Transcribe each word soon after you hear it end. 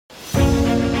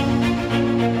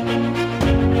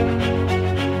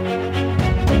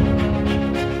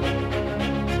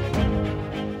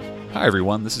Hi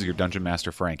everyone, this is your Dungeon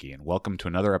Master Frankie, and welcome to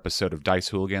another episode of Dice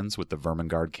Hooligans with the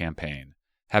Vermingard campaign.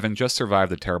 Having just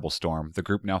survived the terrible storm, the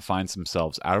group now finds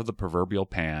themselves out of the proverbial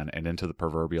pan and into the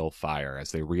proverbial fire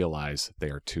as they realize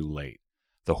they are too late.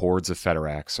 The hordes of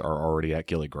Federax are already at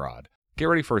Gilligrod. Get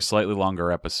ready for a slightly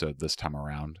longer episode this time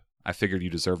around. I figured you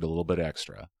deserved a little bit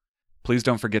extra. Please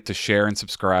don't forget to share and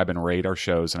subscribe and rate our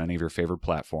shows on any of your favorite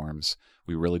platforms.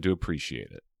 We really do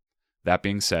appreciate it. That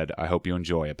being said, I hope you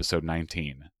enjoy episode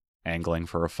 19. Angling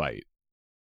for a fight.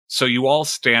 So you all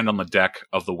stand on the deck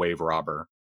of the Wave Robber.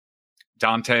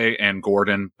 Dante and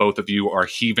Gordon, both of you are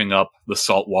heaving up the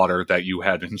salt water that you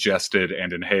had ingested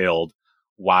and inhaled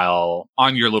while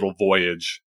on your little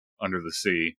voyage under the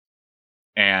sea.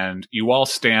 And you all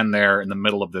stand there in the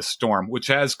middle of this storm, which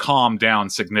has calmed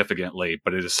down significantly,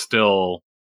 but it is still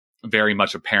very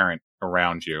much apparent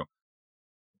around you.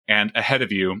 And ahead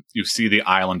of you, you see the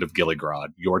island of Gilligrod,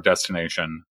 your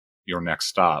destination, your next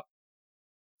stop.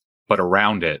 But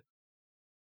around it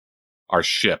are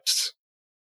ships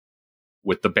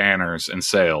with the banners and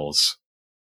sails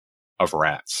of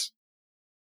rats.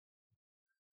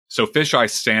 So Fisheye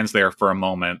stands there for a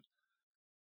moment,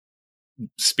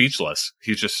 speechless.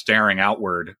 He's just staring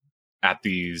outward at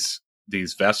these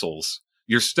vessels.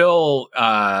 You're still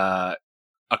a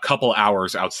couple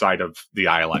hours outside of the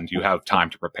island. You have time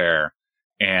to prepare,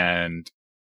 and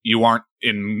you aren't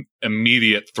in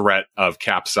immediate threat of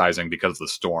capsizing because of the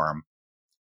storm.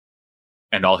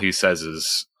 And all he says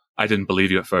is, "I didn't believe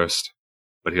you at first,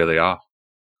 but here they are."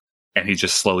 And he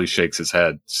just slowly shakes his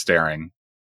head, staring.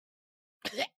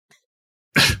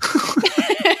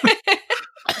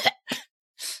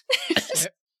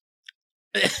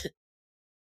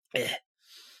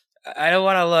 I don't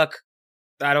want to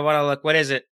look. What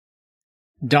is it?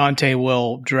 Dante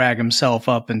will drag himself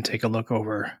up and take a look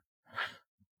over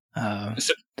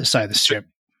the side of the ship.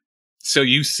 So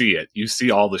you see it. You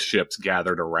see all the ships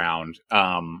gathered around.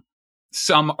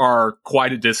 Some are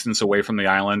quite a distance away from the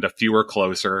island. A few are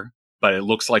closer, but it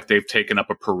looks like they've taken up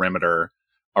a perimeter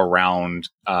around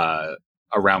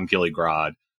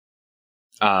Gilligrod.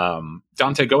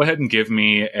 Dante, go ahead and give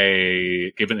me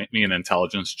an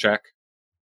intelligence check.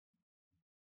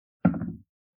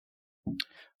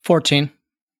 14.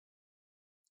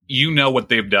 You know what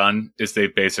they've done is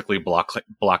they've basically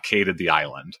blockaded the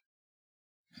island.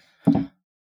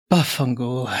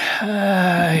 Buffangul,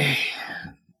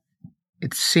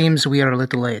 it seems we are a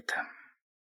little late.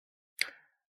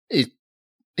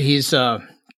 He's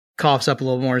coughs up a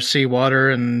little more seawater,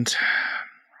 and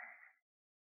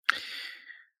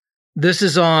this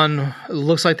is on. It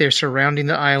looks like they're surrounding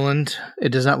the island. It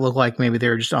does not look like maybe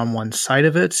they're just on one side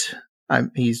of it.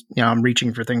 I'm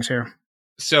reaching for things here.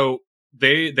 So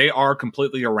they are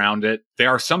completely around it. They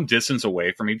are some distance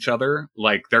away from each other.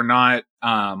 Like they're not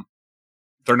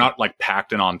like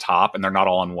packed in on top, and they're not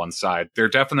all on one side. They're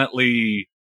definitely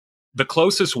the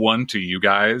closest one to you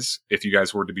guys, if you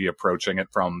guys were to be approaching it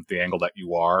from the angle that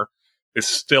you are, is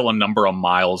still a number of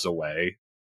miles away,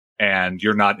 and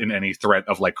you're not in any threat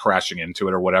of like crashing into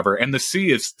it or whatever. And the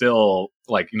sea is still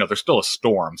like, there's still a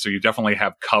storm, so you definitely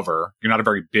have cover. You're not a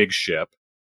very big ship,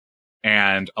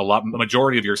 and the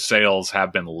majority of your sails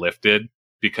have been lifted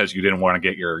because you didn't want to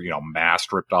get your,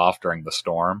 mast ripped off during the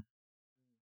storm.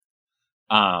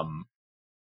 But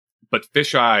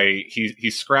Fisheye,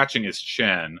 he's scratching his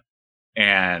chin,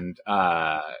 and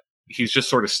he's just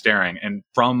sort of staring. And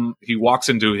he walks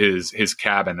into his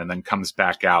cabin and then comes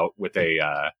back out with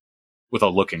a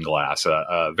looking glass,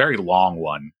 a very long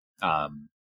one.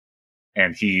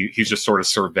 And he's just sort of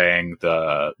surveying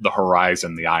the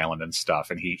horizon, the island and stuff.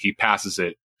 And he passes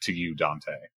it to you,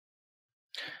 Dante.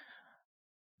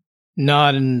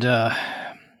 Nod and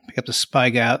pick up the spy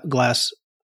glass.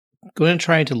 Going to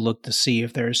try to look to see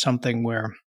if there is something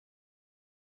where,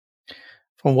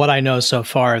 from what I know so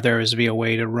far, there is to be a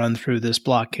way to run through this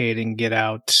blockade and get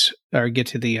out or get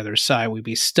to the other side. We'd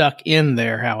be stuck in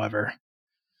there, however.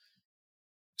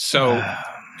 So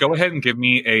go ahead and give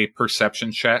me a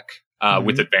perception check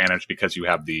with advantage because you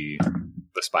have the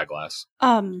spyglass.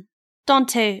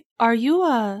 Dante, are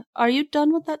you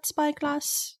done with that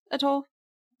spyglass at all?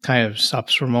 Kind of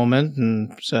stops for a moment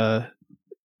and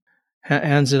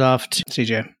hands it off to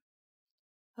CJ.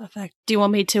 Perfect. Do you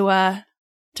want me to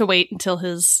wait until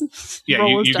his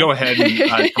roll you go ahead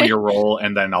and do your roll,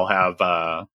 and then I'll have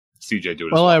CJ do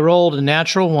it. Well, I rolled a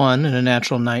natural 1 and a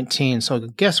natural 19, so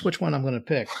guess which one I'm going to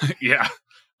pick. Yeah.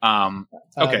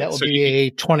 Okay. That will be a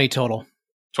 20 total.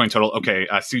 20 total. Okay.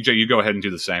 CJ, you go ahead and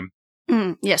do the same.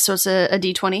 Yes, so it's a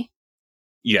D20?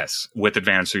 Yes, with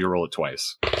advantage, so you roll it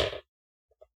twice.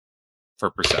 For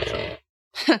perception.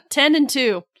 10 and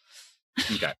 2.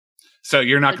 Okay. So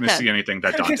you're not going to Okay. see anything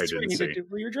that I Dante guess we didn't need to see. do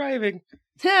while you're driving.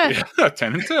 Yeah,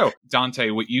 10 and 2. Dante,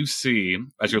 what you see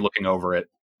as you're looking over it,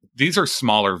 these are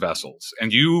smaller vessels,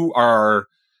 and you are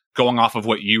going off of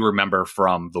what you remember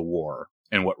from the war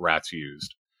and what rats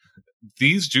used.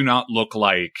 These do not look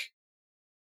like,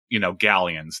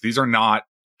 galleons. These are not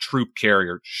troop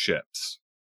carrier ships.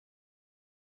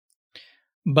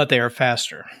 But they are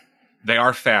faster. They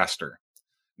are faster.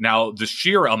 Now, the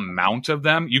sheer amount of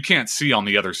them, you can't see on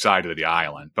the other side of the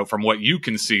island. But from what you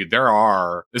can see,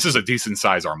 this is a decent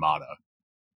size armada.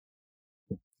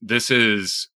 This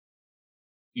is,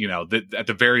 at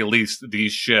the very least,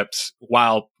 these ships,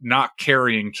 while not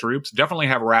carrying troops, definitely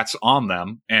have rats on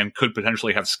them and could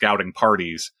potentially have scouting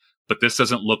parties. But this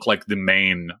doesn't look like the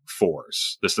main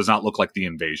force. This does not look like the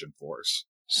invasion force.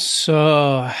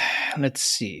 So, let's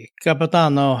see.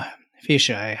 Capitano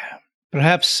Fisheye.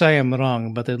 Perhaps I am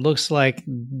wrong, but it looks like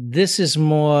this is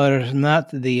more not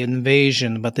the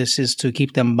invasion, but this is to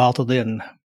keep them bottled in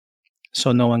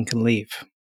so no one can leave.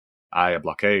 A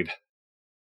blockade.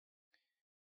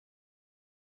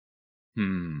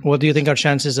 What do you think our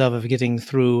chances of getting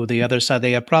through the other side?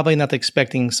 They are probably not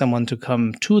expecting someone to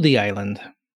come to the island,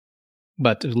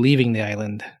 but leaving the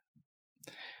island.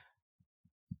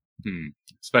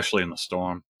 Especially in the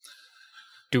storm.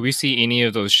 Do we see any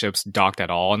of those ships docked at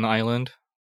all on the island?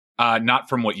 Not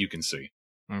from what you can see.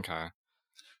 Okay.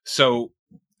 So,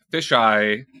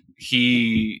 Fisheye,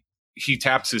 he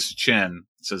taps his chin,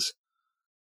 says,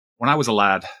 "When I was a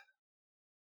lad,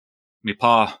 me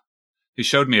pa, he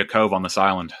showed me a cove on this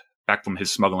island, back from his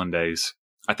smuggling days.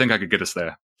 I think I could get us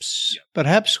there."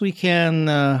 Perhaps we can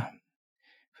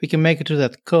make it to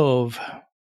that cove.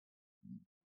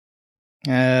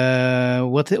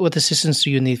 What assistance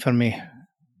do you need from me,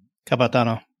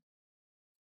 Capitano?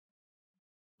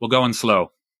 We'll go in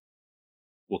slow.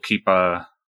 We'll keep the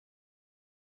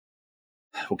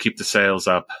sails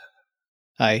up.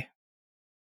 Aye.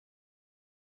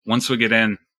 Once we get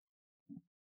in,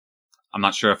 I'm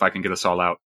not sure if I can get us all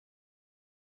out.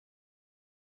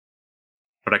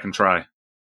 But I can try.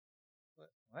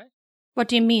 What? What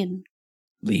do you mean?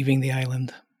 Leaving the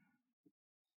island.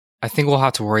 I think we'll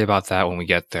have to worry about that when we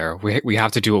get there. We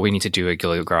have to do what we need to do at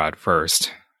Gilligrad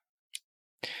first.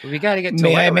 We got to get to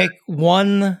May I Lyra. make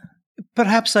one?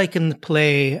 Perhaps I can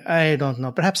play, I don't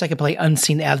know, perhaps I can play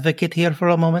unseen advocate here for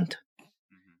a moment.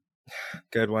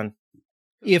 Good one.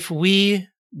 If we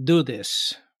do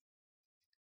this,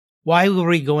 why were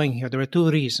we going here? There are two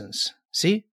reasons.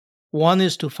 See? One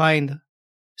is to find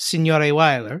Signore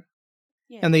Weiler,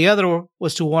 Yeah. and the other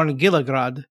was to warn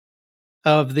Gilligrad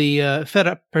of the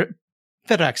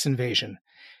Ferax invasion.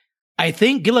 I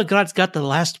think Gilligrad's got the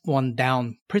last one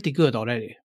down pretty good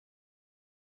already.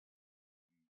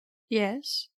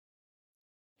 Yes.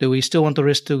 Do we still want the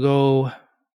risk to go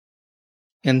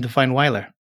and to find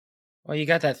Weiler? Well, you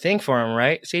got that thing for him,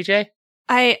 right, CJ?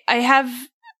 I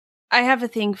have a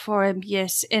thing for him,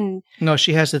 yes, and No,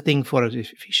 she has the thing for it if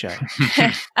he's shy.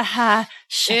 aha,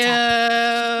 shut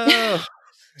up.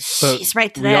 So She's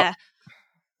right we there.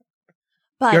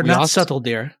 But You're We not also- subtle,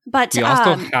 dear. but we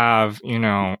also have,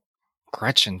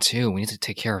 Gretchen too. We need to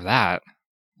take care of that.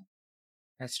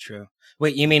 That's true.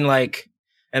 Wait, you mean like,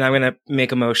 and I'm going to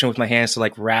make a motion with my hands to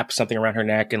like wrap something around her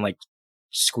neck and like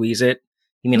squeeze it?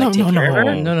 You mean like No, take no, care of her?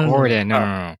 no. Gordon, no, Oh.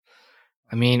 no, no.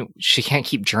 I mean, she can't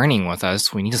keep journeying with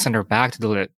us. We need to send her back to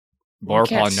let We can't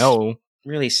Borpaw know.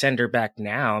 Really send her back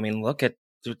now. I mean, look at,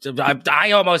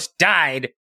 I almost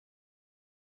died.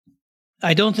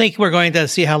 I don't think we're going to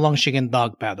see how long she can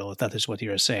dog paddle, if that is what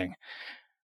you're saying.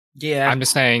 Yeah. I'm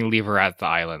just saying, leave her at the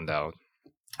island, though.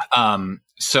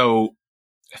 So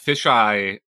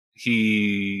Fisheye,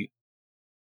 he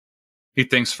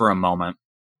thinks for a moment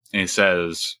and he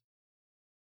says,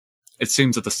 "It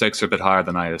seems that the stakes are a bit higher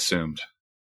than I assumed.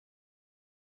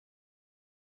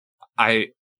 I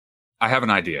have an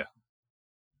idea.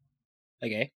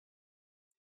 Okay.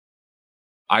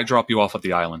 I drop you off at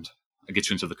the island. I get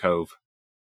you into the cove.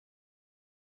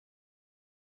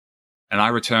 And I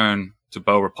return to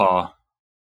Beaurepaire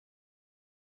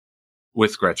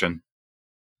with Gretchen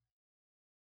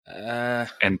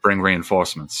and bring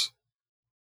reinforcements."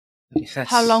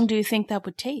 how long do you think that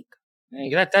would take?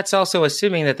 That's also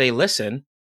assuming that they listen.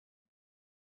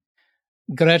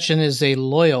 Gretchen is a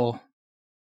loyal,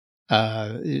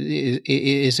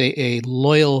 is a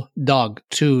loyal dog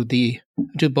to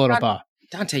Borapa.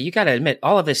 Dante, you got to admit,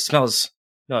 all of this smells,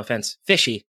 no offense,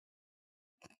 fishy.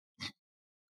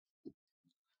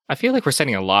 I feel like we're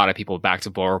sending a lot of people back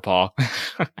to Borpaw.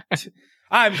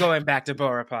 I'm going back to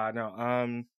Borapa.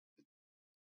 No,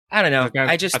 I don't know. Okay,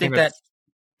 I just I think think that that's-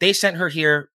 they sent her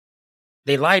here.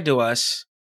 They lied to us.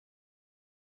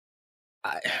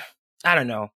 I don't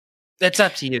know. It's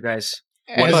up to you guys.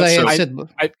 As about- I so had I- said,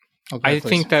 I- Okay, I please.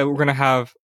 think that we're gonna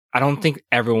have. I don't think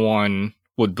everyone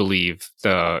would believe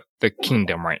the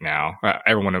kingdom right now.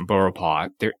 Everyone in Boropot.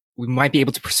 We might be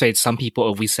able to persuade some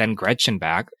people if we send Gretchen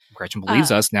back. Gretchen believes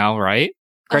us now, right?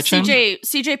 Gretchen.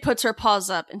 CJ puts her paws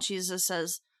up and she just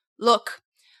says, "Look,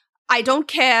 I don't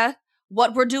care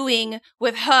what we're doing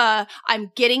with her.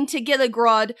 I'm getting to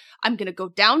Gilligrod. I'm gonna go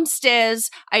downstairs.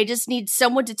 I just need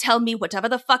someone to tell me whatever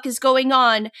the fuck is going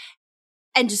on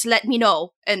and just let me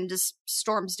know." And just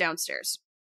storms downstairs.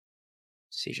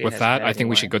 CJ With has that, a I bag think of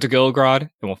we should wine. go to Gilligrod and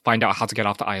we'll find out how to get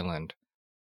off the island.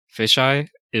 Fisheye,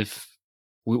 if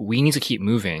we need to keep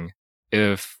moving.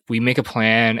 If we make a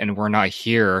plan and we're not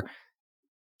here,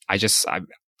 I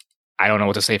don't know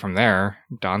what to say from there.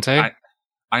 Dante?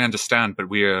 I understand, but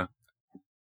we're.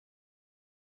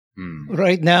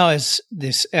 Right now, as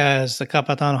the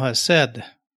Capitano has said,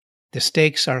 the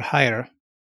stakes are higher.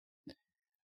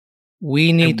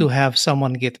 We need to have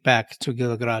someone get back to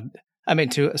Gilligrad.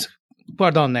 To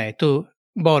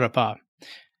Borapa.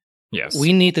 Yes.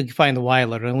 We need to find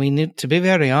Weiler, and we need to be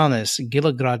very honest.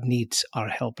 Gilligrad needs our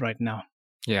help right now.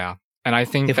 Yeah. And I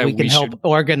think If that we can help should,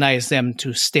 organize them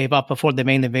to stave up before the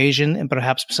main invasion, and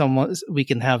perhaps we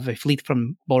can have a fleet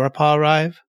from Borapa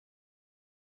arrive.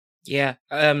 Yeah.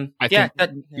 I Yeah.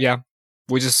 think, yeah,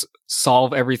 we just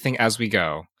solve everything as we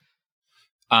go.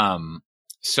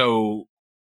 So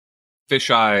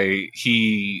Fisheye,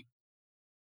 he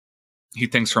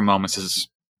thinks for a moment. Says,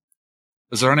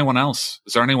 "Is there anyone else?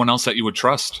 Is there anyone else that you would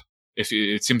trust? If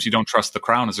it seems you don't trust the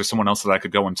crown, is there someone else that I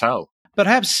could go and tell?"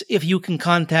 Perhaps if you can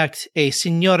contact a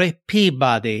Signore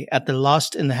Peabody at the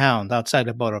Lost and Hound outside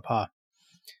of Borapa.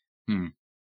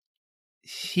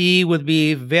 He would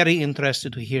be very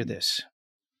interested to hear this.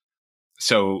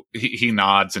 So he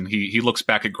nods and he looks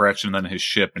back at Gretchen and then his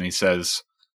ship and he says,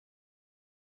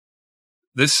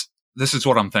 This is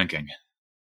what I'm thinking.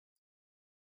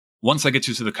 Once I get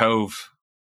you to the cove,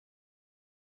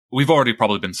 we've already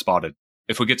probably been spotted.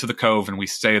 If we get to the cove and we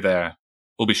stay there,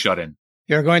 we'll be shut in.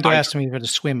 You're going to ask me to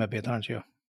swim a bit, aren't you?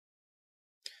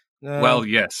 No, Well,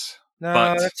 yes.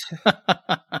 no,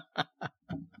 but-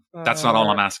 That's not all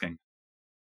I'm asking.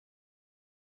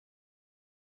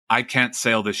 I can't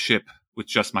sail this ship with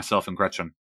just myself and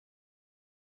Gretchen.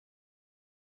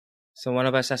 So one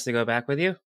of us has to go back with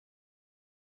you.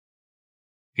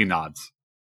 He nods.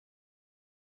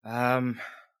 Um,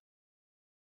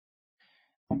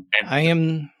 And I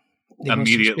am the most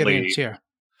Immediately- experienced here.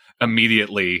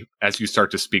 immediately, as you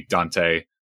start to speak, Dante,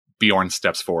 Bjorn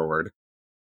steps forward.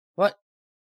 what?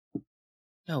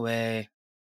 No way.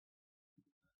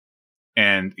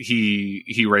 And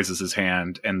he raises his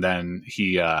hand, and then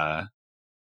he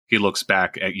looks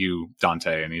back at you,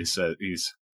 Dante, and he's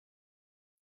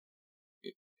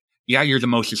yeah, you're the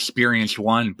most experienced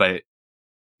one, but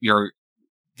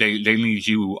they need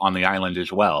you on the island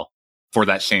as well for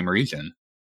that same reason.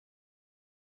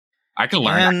 I can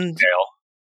learn. I can And sail.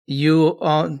 you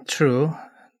are true.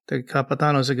 The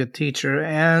Capitano is a good teacher,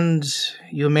 and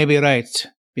you may be right,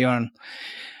 Bjorn.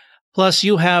 Plus,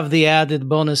 you have the added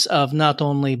bonus of not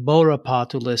only Borapa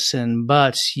to listen,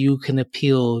 but you can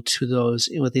appeal to those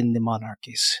within the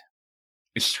monarchies.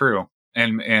 It's true,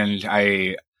 and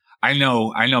I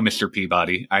know Mr.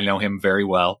 Peabody. I know him very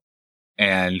well,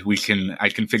 and I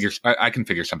can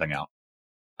figure something out.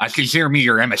 I consider me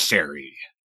your emissary.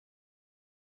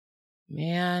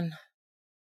 Man.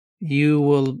 You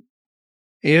will,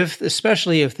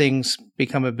 especially if things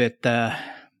become a bit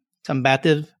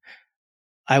combative,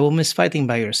 I will miss fighting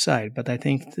by your side, but I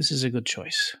think this is a good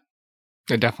choice.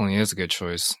 It definitely is a good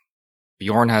choice.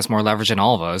 Bjorn has more leverage than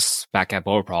all of us back at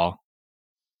Boropol,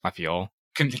 I feel.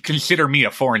 Consider me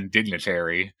a foreign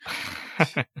dignitary.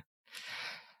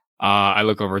 I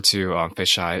look over to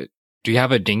Fisheye. Do you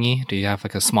have a dinghy? Do you have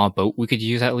like a small boat we could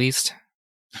use at least?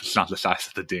 It's not the size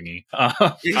of the dinghy.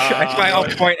 I'll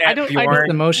point at Bjorn.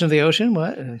 The motion of the ocean?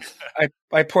 What?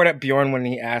 I point at Bjorn when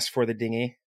he asked for the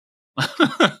dinghy.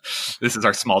 This is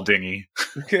our small dinghy.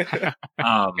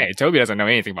 Hey, Toby doesn't know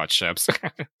anything about ships.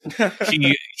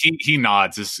 He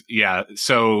nods.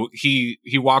 So he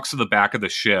walks to the back of the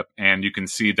ship, and you can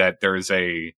see that there's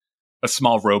a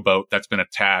small rowboat that's been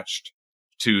attached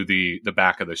to the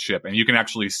back of the ship, and you can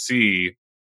actually see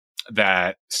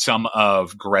that some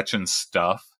of Gretchen's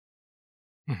stuff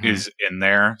is in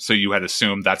there. So you had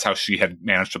assumed that's how she had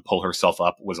managed to pull herself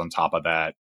up, was on top of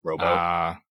that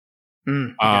rowboat.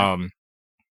 Okay.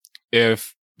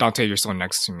 If Dante, you're still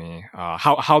next to me,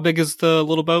 how big is the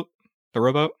little boat, the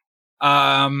rowboat?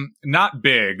 Not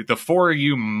big. The four of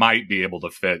you might be able to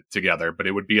fit together, but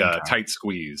it would be a Okay. tight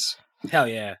squeeze. Hell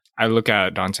yeah. I look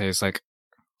at Dante. It's like,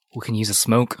 we can use the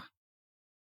smoke.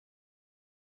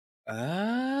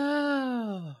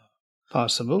 Oh.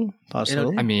 Possible.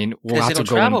 I mean, we'll 'Cause have to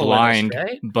it'll go in travel with us, blind,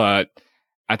 right? but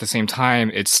at the same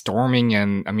time, it's storming,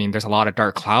 and I mean, there's a lot of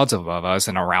dark clouds above us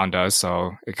and around us,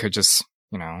 so it could just,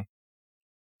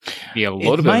 be a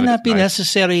little It bit. might of a not be device.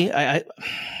 necessary.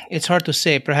 It's hard to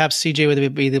say. Perhaps CJ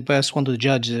would be the best one to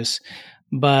judge this.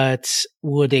 But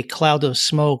would a cloud of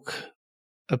smoke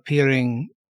appearing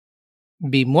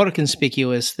be more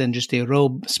conspicuous than just a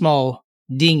small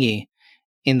dinghy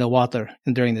in the water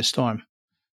during the storm?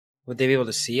 Would they be able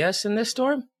to see us in this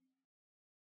storm?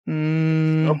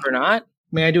 Mm, Smoke or not?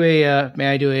 may I do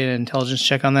an intelligence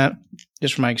check on that,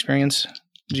 just from my experience,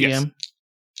 GM?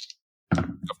 Yes.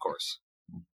 Of course.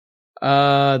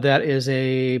 That is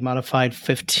a modified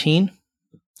 15.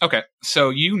 Okay,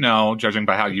 so judging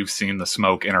by how you've seen the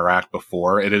smoke interact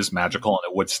before, it is magical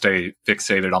and it would stay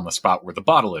fixated on the spot where the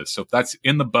bottle is. So if that's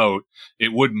in the boat,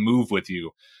 it would move with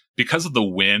you. Because of the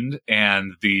wind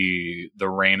and the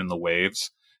rain and the waves,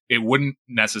 it wouldn't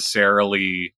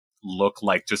necessarily look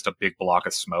like just a big block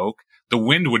of smoke. The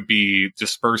wind would be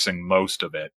dispersing most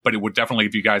of it, but it would definitely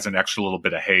give you guys an extra little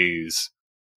bit of haze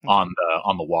on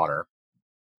the water.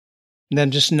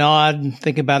 Then just nod,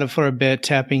 think about it for a bit,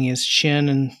 tapping his chin.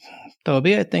 And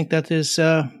Toby, I think that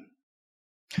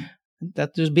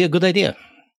would be a good idea.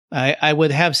 I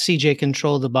would have CJ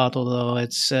control the bottle, though.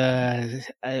 It's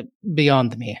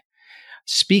beyond me.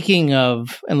 Speaking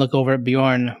of, and look over at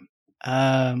Bjorn.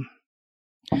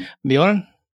 Bjorn,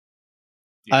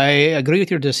 Yeah. I agree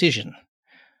with your decision.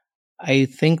 I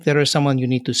think there is someone you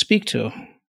need to speak to.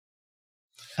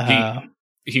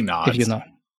 He nods. If you know.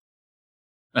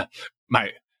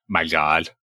 My God,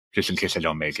 just in case I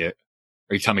don't make it.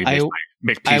 Or you tell me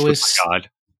make I peace was- with my God.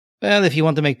 Well, if you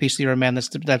want to make peace with your man,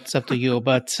 that's up to you.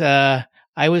 But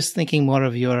I was thinking more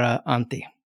of your auntie.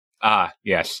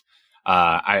 Yes.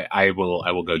 I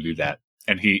will go do that.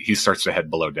 And he starts to head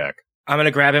below deck. I'm going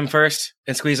to grab him first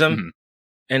and squeeze him. Mhm.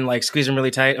 And squeeze him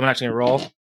really tight. I'm actually going to roll.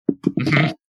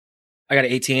 Mhm. I got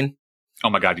an 18. Oh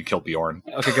my God, you killed Bjorn.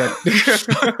 Okay, good.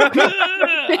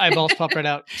 Eyeballs pop right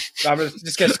out. I'm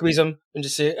just going to squeeze him and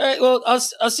just say, all right, well,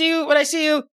 I'll see you when I see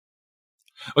you.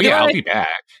 Oh yeah, Goodbye. I'll be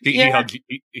back. Yeah.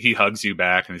 He hugs you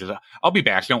back and he says, "I'll be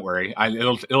back. Don't worry.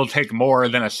 It'll take more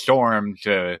than a storm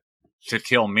to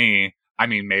kill me. I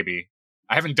mean, maybe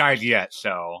I haven't died yet,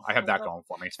 so I have that going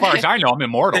for me. As far as I know, I'm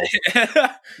immortal.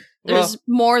 There's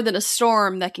more than a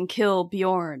storm that can kill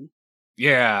Bjorn.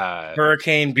 Yeah,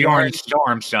 Hurricane Bjorn. Bjorn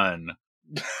Storm Son.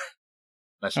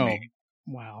 That's Oh, me.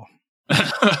 wow.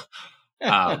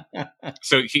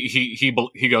 So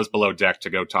he goes below deck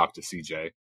to go talk to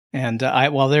CJ. And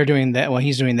while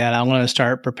he's doing that, I'm going to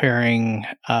start preparing.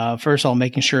 First, all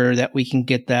making sure that we can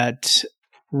get that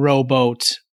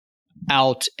rowboat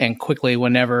out and quickly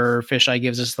whenever Fisheye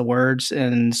gives us the words.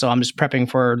 And so I'm just prepping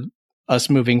for us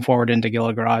moving forward into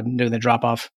Gilligrod and doing the drop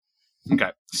off.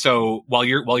 Okay. So while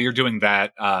you're doing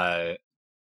that,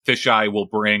 Fisheye will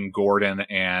bring Gordon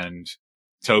and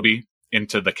Toby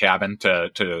into the cabin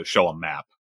to show a map.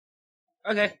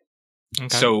 Okay. Okay.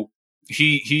 So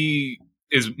he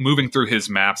is moving through his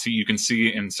maps. You can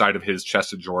see inside of his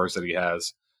chest of drawers that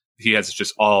he has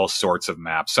just all sorts of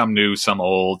maps. Some new, some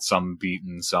old, some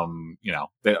beaten, some,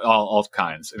 all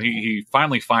kinds. And he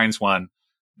finally finds one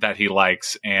that he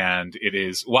likes. And it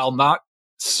is, while not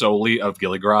solely of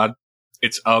Gilligrod,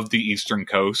 it's of the eastern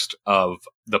coast of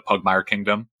the Pugmire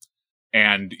Kingdom.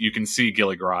 And you can see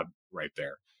Gilligrod right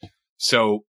there.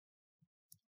 So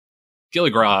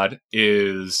Gilligrod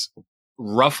is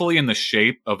roughly in the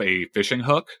shape of a fishing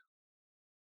hook.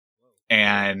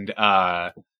 And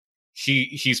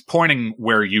he's pointing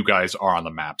where you guys are on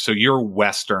the map. So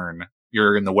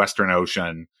you're in the Western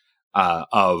Ocean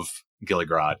of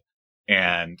Gilligrod.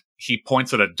 And he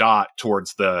points at a dot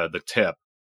towards the tip.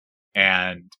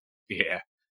 And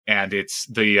it's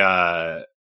the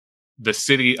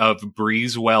city of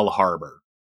Breezewell Harbor.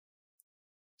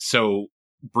 So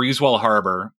Breezewell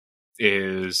Harbor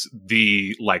is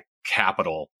the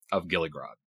capital of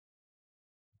Gilligrod.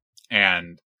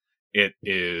 And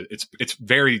it's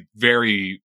very,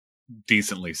 very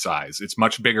decently sized. It's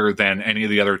much bigger than any of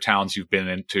the other towns you've been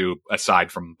into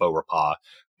aside from Beaurepas,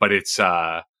 but it's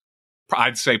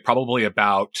I'd say probably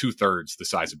about 2/3 the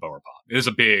size of Beaurepas. It is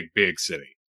a big, big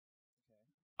city.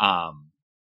 And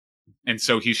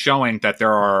so he's showing that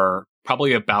there are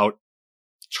probably about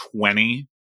 20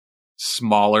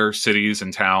 smaller cities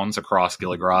and towns across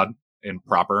Gilligrod in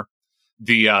proper.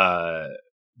 The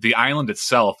island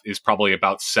itself is probably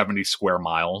about 70 square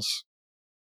miles,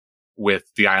 with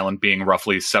the island being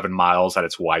roughly 7 miles at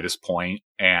its widest point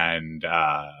and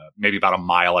maybe about a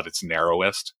mile at its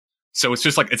narrowest. So it's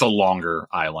just like, it's a longer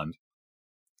island.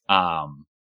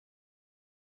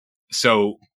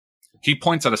 So he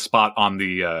points at a spot on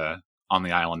the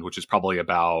island, which is probably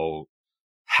about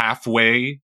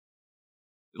halfway,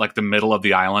 like the middle of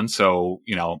the island. So,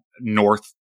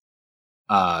 north,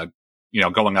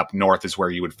 going up north is where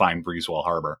you would find Breezewell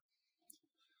Harbor.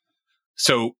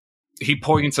 So he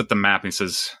points at the map and he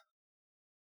says,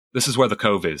 "This is where the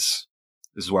cove is.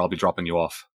 This is where I'll be dropping you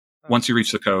off. Once you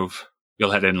reach the cove,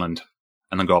 you'll head inland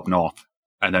and then go up north,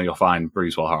 and then you'll find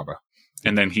Breezewell Harbor."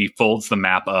 And then he folds the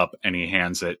map up and he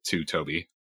hands it to Toby.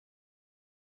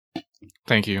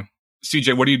 Thank you.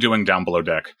 CJ, what are you doing down below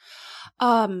deck?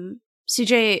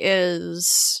 CJ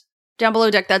is down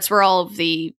below deck. That's where all of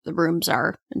the rooms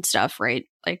are and stuff, right?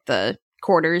 Like the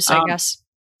quarters, I guess.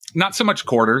 Not so much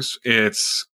quarters.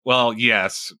 It's, well,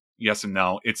 yes and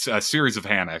no. It's a series of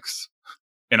hammocks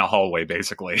in a hallway,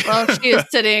 basically. Well, she is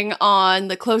sitting on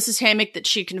the closest hammock that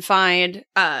she can find,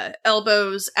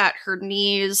 elbows at her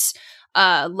knees.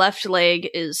 Left leg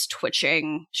is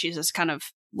twitching. She's just kind of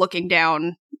looking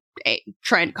down,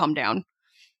 trying to calm down.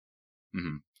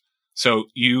 Mm-hmm. So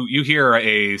you hear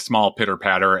a small pitter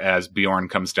patter as Bjorn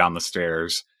comes down the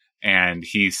stairs, and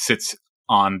he sits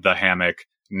on the hammock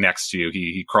next to you.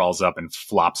 He crawls up and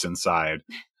flops inside,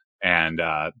 and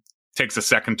takes a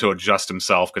second to adjust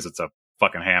himself because it's a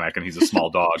fucking hammock and he's a small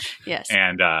dog. Yes.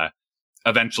 And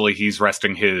eventually he's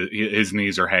resting, his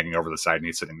knees are hanging over the side, and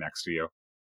he's sitting next to you.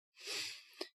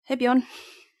 Hey, Bjorn.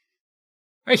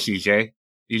 Hey, CJ.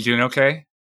 You doing okay?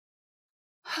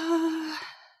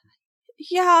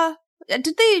 Yeah.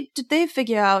 Did they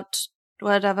figure out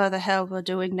whatever the hell we're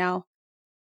doing now?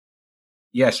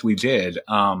 Yes, we did.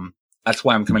 That's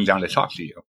why I'm coming down to talk to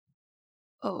you.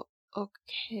 Oh,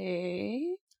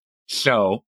 okay.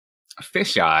 So,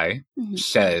 Fisheye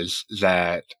says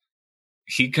that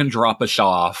he can drop us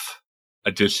off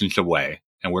a distance away,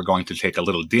 and we're going to take a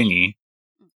little dinghy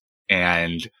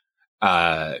and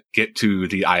get to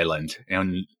the island,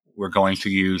 and we're going to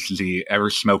use the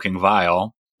ever-smoking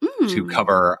vial to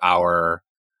cover our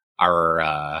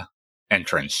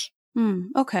entrance.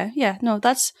 Okay. Yeah. No,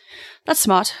 that's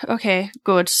smart. Okay.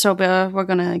 Good. So we're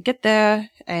gonna get there,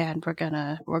 and we're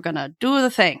gonna do the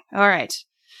thing. All right.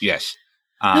 Yes.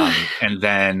 And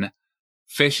then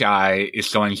Fisheye is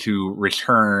going to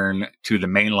return to the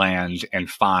mainland and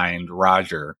find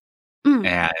Roger,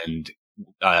 and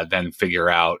then figure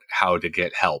out how to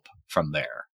get help from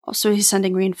there. Oh, so he's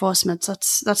sending reinforcements.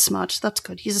 That's smart. That's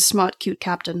good. He's a smart, cute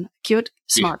captain. Cute,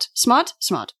 smart, smart,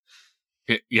 smart.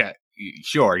 Yeah,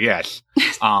 sure, yes.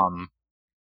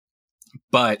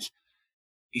 But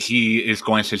he is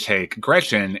going to take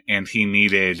Gretchen, and he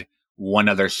needed one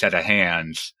other set of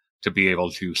hands to be able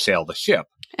to sail the ship.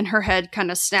 And her head kind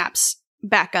of snaps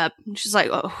back up. She's like,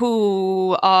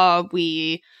 "Who are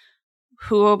we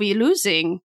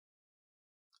losing?"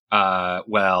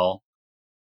 Well,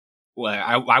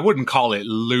 I wouldn't call it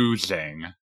losing.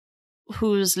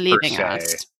 Who's leaving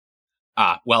us?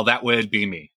 Well, that would be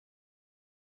me.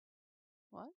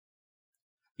 What?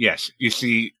 Yes. You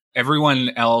see, everyone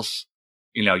else,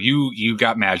 you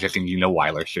got magic and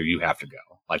Weiler, so you have to go.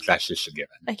 Like, that's just a given.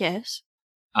 I guess.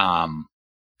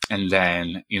 And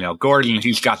then, Gordon,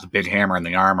 he's got the big hammer and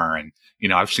the armor, and,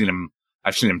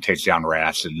 I've seen him take down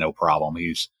rats and no problem.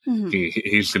 He's going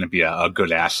to be a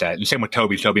good asset. And same with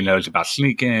Toby. Toby knows about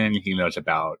sneaking. He knows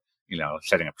about,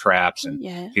 setting up traps, and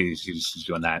he's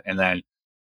doing that. And then,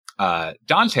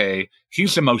 Dante,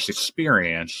 he's the most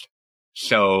experienced.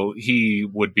 So he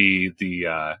would be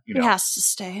the, he has to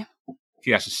stay.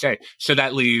 He has to stay. So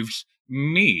that leaves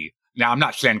me. Now, I'm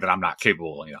not saying that I'm not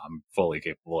capable. I'm fully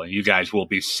capable, and you guys will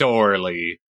be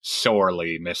sorely,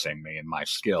 sorely missing me and my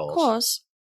skills. Of course.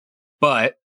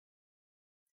 But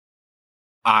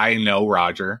I know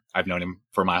Roger. I've known him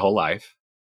for my whole life.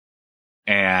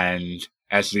 And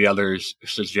as the others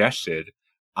suggested,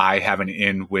 I have an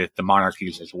in with the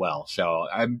monarchies as well. So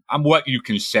I'm what you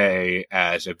can say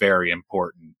as a very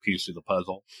important piece of the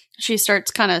puzzle. She starts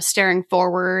kind of staring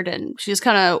forward, and she's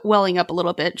kind of welling up a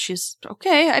little bit. She's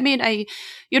okay. I mean,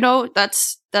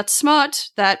 that's smart.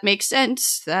 That makes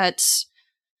sense. That's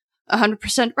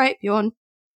 100% right, Bjorn.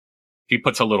 He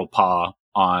puts a little paw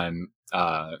on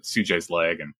CJ's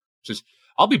leg and says,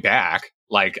 "I'll be back.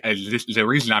 Like, the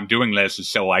reason I'm doing this is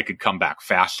so I could come back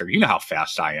faster. You know how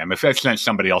fast I am. If I sent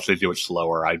somebody else to do it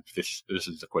slower, this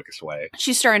is the quickest way."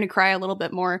 She's starting to cry a little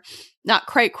bit more. Not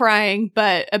quite crying,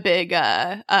 but a big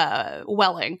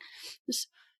welling. Just,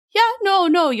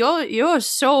 no, you're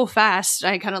so fast.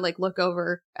 I kind of like look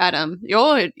over at him.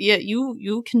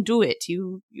 You can do it.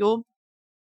 You'll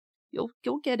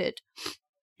get it.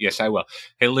 Yes, I will.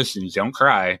 Hey, listen, don't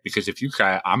cry, because if you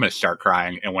cry, I'm going to start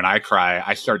crying. And when I cry,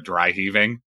 I start dry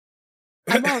heaving.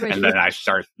 I'm already. and then I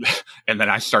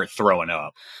start throwing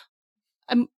up.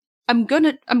 I'm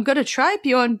gonna try,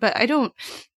 Bjorn, but I don't.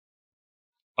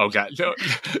 Oh God, no.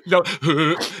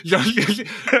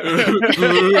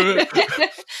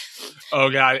 Oh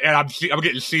God, and I'm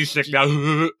getting seasick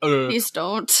now. Please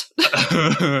don't.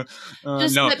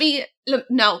 Just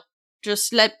no.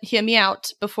 Just hear me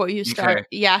out before you start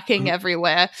yakking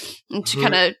everywhere. And she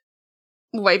kind of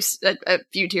wipes a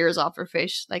few tears off her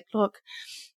face. Like, look,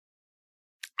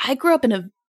 I grew up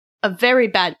in a very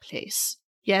bad place.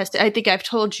 Yes, I think I've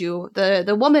told you.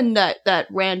 The woman that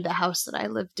ran the house that I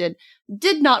lived in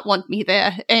did not want me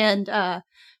there. And,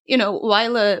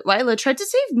 Wyla tried to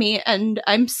save me, and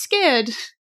I'm scared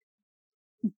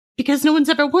because no one's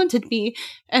ever wanted me.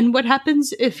 And what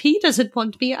happens if he doesn't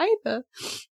want me either?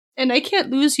 And I can't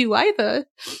lose you either,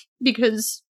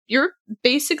 because you're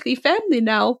basically family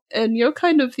now, and you're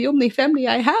kind of the only family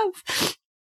I have.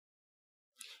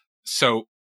 So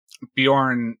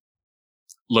Bjorn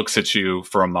looks at you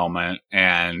for a moment,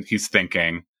 and he's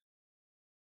thinking,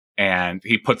 and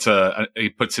he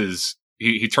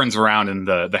turns around in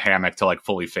the hammock to like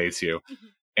fully face you,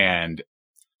 and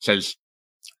says,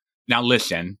 "Now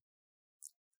listen,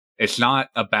 it's not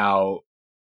about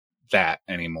that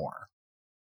anymore.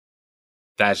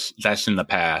 That's in the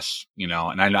past,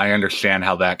 and I understand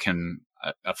how that can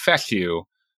affect you,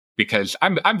 because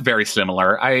I'm very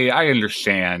similar. I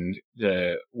understand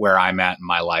where I'm at in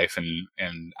my life,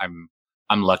 and I'm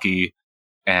lucky,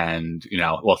 and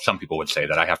some people would say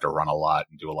that I have to run a lot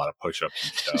and do a lot of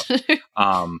push-ups and stuff.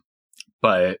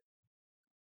 But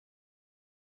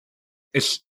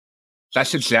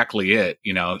that's exactly it.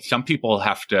 Some people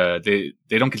have to, they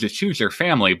don't get to choose their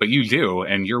family, but you do,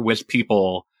 and you're with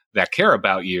people that care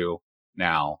about you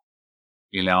now,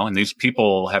 and these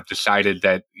people have decided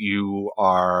that you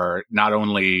are not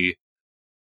only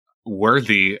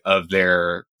worthy of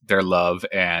their love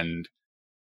and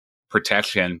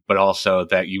protection, but also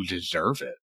that you deserve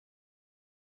it.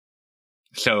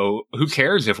 So who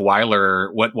cares if what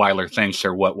Wyler thinks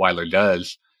or what Wyler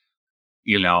does?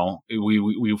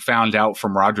 We found out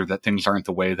from Roger that things aren't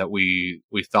the way that we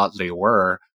thought they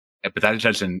were, but that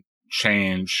doesn't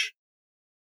change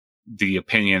the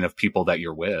opinion of people that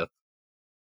you're with.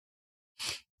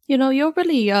 You're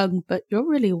really young, but you're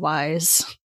really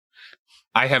wise.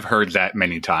 I have heard that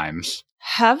many times.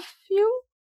 Have you?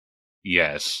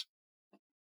 Yes.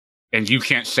 And you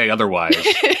can't say otherwise.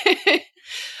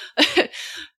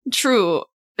 True.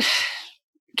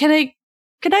 Can I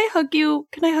hug you?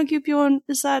 Can I hug you, Bjorn?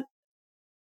 Is that...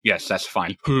 Yes, that's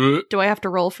fine. Do I have to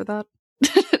roll for that?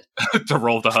 To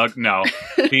roll the hug? No.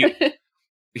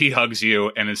 He hugs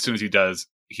you, and as soon as he does,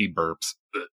 he burps.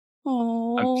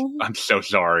 Oh, I'm so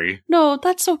sorry. No,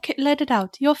 that's okay. Let it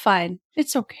out. You're fine.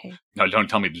 It's okay. No, don't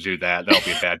tell me to do that. That'll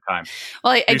be a bad time.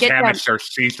 Well, I These get hammocks are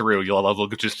see-through. You'll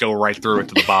just go right through it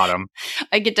to the bottom.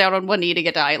 I get down on one knee to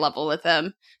get to eye level with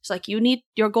him. It's like,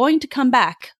 you're going to come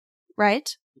back, right?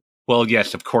 Well,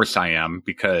 yes, of course I am,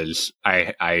 because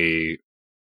I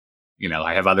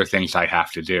have other things I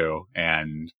have to do,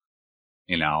 and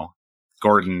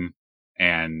Gordon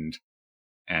and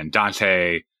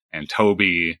Dante and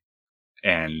Toby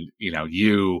and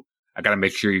you. I got to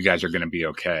make sure you guys are going to be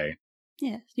okay.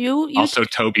 Yeah, you. Also,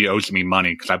 Toby owes me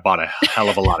money because I bought a hell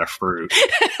of a lot of fruit.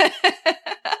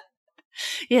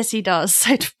 Yes, he does.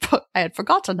 I had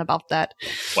forgotten about that.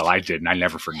 Well, I didn't. I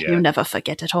never forget. You never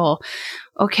forget at all.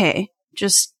 Okay,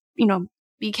 just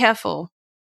be careful.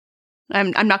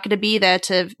 I'm not going to be there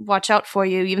to watch out for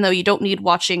you, even though you don't need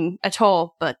watching at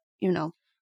all. But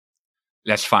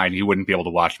that's fine. You wouldn't be able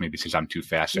to watch me because I'm too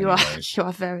fast. You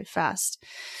are very fast.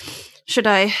 Should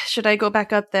I go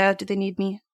back up there? Do they need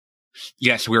me?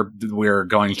 Yes, we're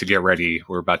going to get ready.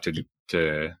 We're about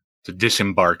to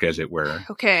disembark, as it were.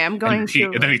 Okay, I'm going to.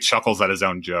 And then he chuckles at his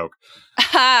own joke.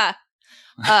 Ha!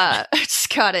 Just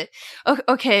got it.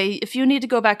 Okay, if you need to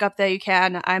go back up there, you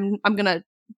can. I'm gonna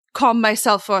calm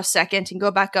myself for a second and go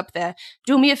back up there.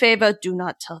 Do me a favor. Do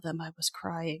not tell them I was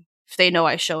crying. If they know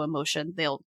I show emotion,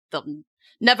 they'll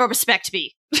never respect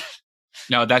me.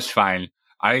 No, that's fine.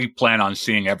 I plan on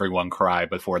seeing everyone cry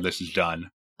before this is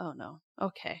done. Oh no.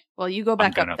 Okay. Well, you go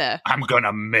back up there. I'm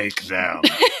gonna make them.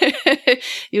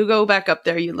 You go back up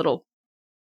there, you little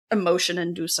emotion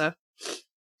inducer.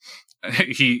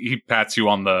 He pats you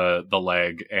on the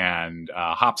leg and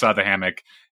hops out of the hammock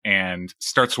and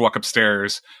starts to walk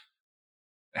upstairs.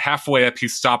 Halfway up, he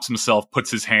stops himself, puts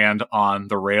his hand on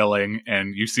the railing,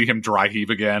 and you see him dry heave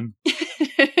again.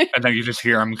 And then you just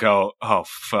hear him go, "Oh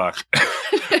fuck,"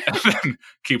 and then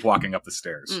keep walking up the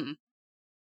stairs.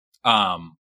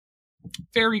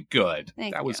 Very good.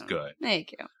 That was good.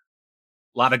 Thank you.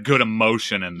 A lot of good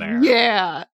emotion in there.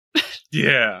 Yeah.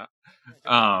 Yeah.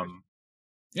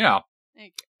 Yeah.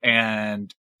 Thank you.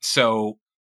 And so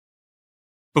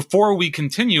before we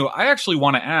continue, I actually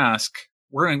want to ask,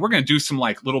 we're going to do some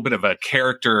like little bit of a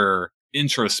character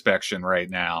introspection right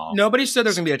now. Nobody said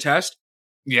there's going to be a test.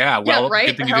 Yeah, well, right?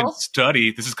 good thing The you hell? didn't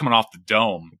study. This is coming off the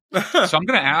dome. So I'm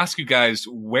going to ask you guys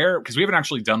because we haven't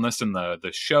actually done this in the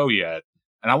show yet.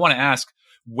 And I want to ask,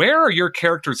 where are your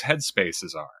characters'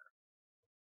 headspaces are?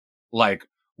 Like,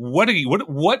 what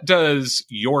does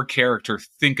your character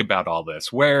think about all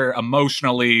this? Where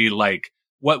emotionally, like,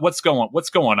 what's going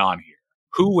on here?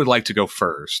 Who would like to go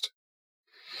first?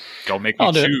 Go make me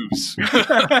I'll do it. choose.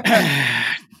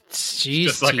 Jeez,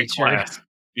 Just like teacher. in class.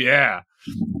 Yeah.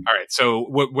 All right. So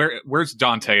where's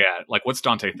Dante at? Like, what's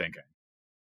Dante thinking?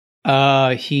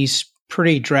 He's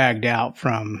pretty dragged out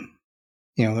from,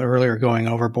 earlier going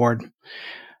overboard.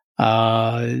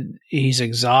 He's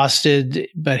exhausted,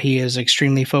 but he is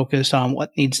extremely focused on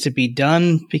what needs to be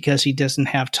done because he doesn't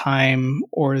have time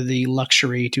or the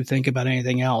luxury to think about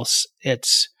anything else.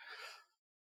 It's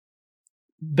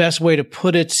best way to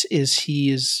put it is he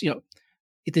is,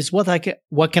 it is what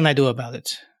can I do about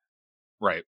it?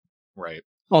 Right.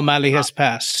 O'Malley has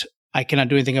passed. I cannot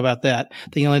do anything about that.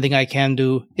 The only thing I can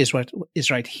do is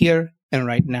right here and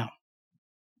right now.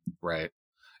 Right.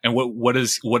 And what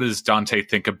does Dante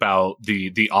think about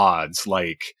the odds?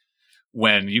 Like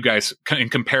when you guys, in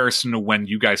comparison to when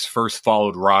you guys first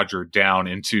followed Roger down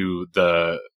into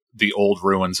the old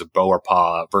ruins of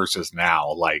Beaurepas versus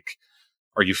now, like,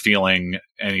 are you feeling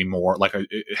any more like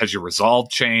has your resolve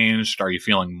changed? Are you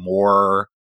feeling more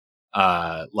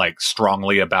like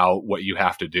strongly about what you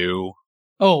have to do?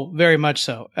 Oh, very much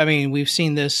so. I mean, we've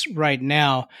seen this right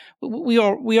now. We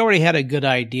already had a good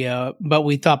idea, but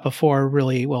we thought before,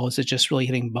 really, well, is it just really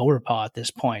hitting Beaurepas at this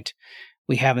point?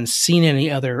 We haven't seen any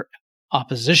other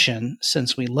opposition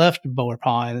since we left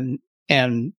Beaurepas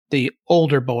and the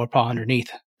older Beaurepas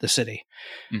underneath the city.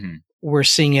 Mm-hmm. We're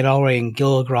seeing it already in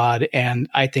Gilgrad, and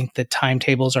I think the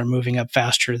timetables are moving up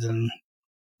faster than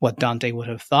what Dante would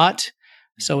have thought.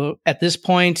 So at this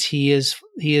point, he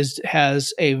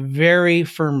has a very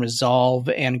firm resolve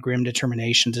and grim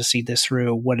determination to see this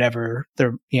through, whatever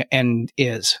the end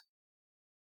is.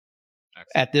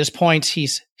 Excellent. At this point,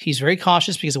 he's very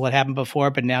cautious because of what happened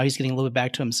before, but now he's getting a little bit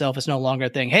back to himself. It's no longer a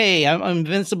thing. Hey, I'm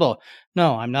invincible.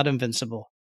 No, I'm not invincible.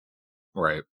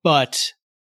 Right. But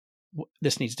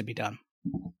this needs to be done.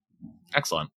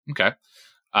 Excellent. Okay.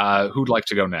 Who'd like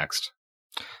to go next?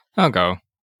 I'll go.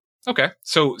 Okay.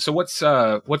 So what's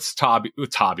Toby? What's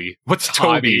Toby?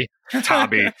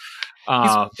 Tobby.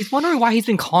 He's wondering why he's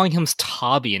been calling him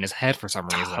Tobby in his head for some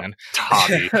reason.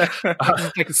 Tobby.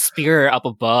 It's like a spirit up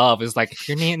above is like,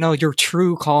 your name. No, your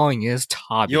true calling is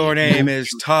Tobby. Your name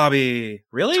is Tobby.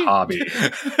 Really? Tobby.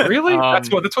 Really? That's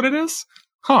what it is?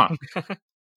 Huh.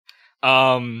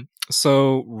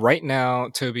 So right now,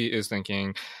 Toby is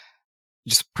thinking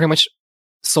just pretty much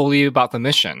solely about the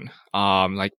mission.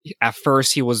 Like at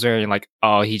first he was very like,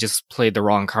 oh, he just played the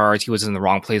wrong cards. He was in the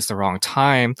wrong place, the wrong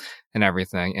time and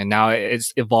everything. And now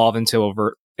it's evolved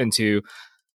into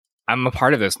I'm a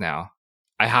part of this now.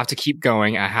 I have to keep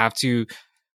going. I have to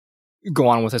go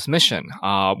on with this mission.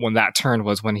 When that turned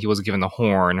was when he was given the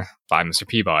horn by Mr.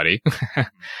 Peabody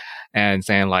and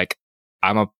saying like,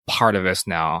 I'm a part of this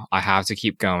now. I have to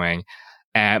keep going.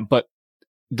 But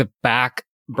the back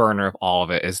burner of all of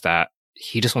it is that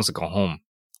he just wants to go home.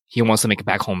 He wants to make it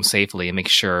back home safely and make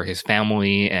sure his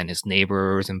family and his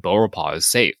neighbors and Beaurepas is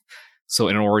safe. So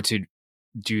in order to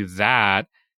do that,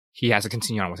 he has to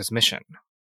continue on with his mission.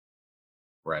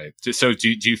 Right. So do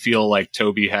you feel like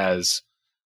Toby has,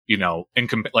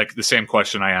 like the same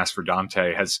question I asked for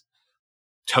Dante, has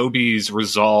Toby's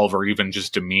resolve or even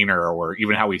just demeanor or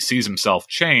even how he sees himself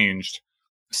changed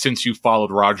since you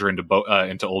followed Roger into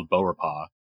old Beaurepas?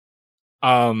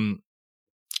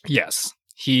 Yes,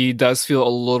 he does feel a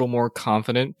little more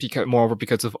confident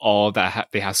because of all that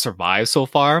they have survived so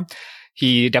far.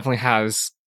 He definitely has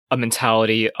a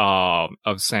mentality of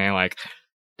saying like,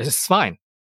 "This is fine.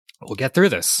 We'll get through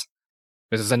this.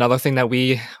 This is another thing that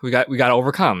we got to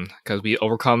overcome because we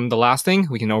overcome the last thing.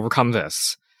 We can overcome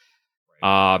this."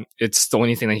 It's the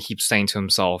only thing that he keeps saying to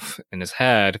himself in his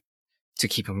head to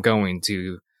keep him going,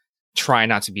 to try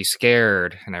not to be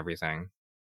scared and everything.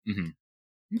 Mm-hmm.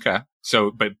 Okay.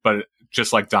 So, but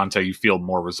just like Dante, you feel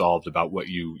more resolved about what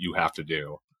you have to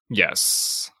do.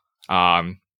 Yes.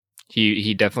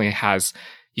 He definitely has,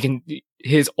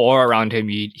 his aura around him,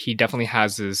 he definitely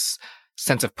has this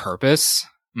sense of purpose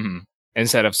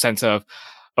instead of sense of,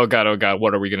 oh god,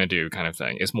 what are we gonna do kind of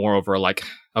thing. It's more over like,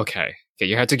 okay, get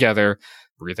your head together,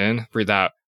 breathe in, breathe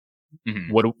out.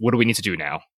 What do we need to do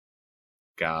now?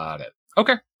 Got it.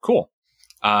 Okay, cool.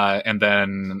 And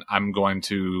then I'm going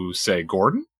to say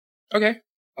Gordon. Okay.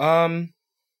 Well,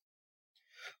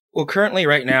 currently,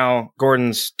 right now,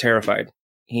 Gordon's terrified.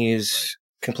 He's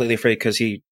completely afraid because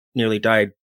he nearly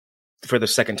died for the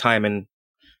second time in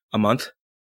a month.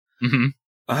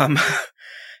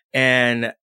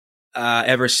 And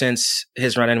ever since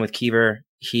his run-in with Keever,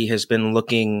 he has been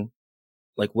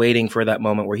waiting for that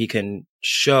moment where he can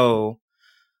show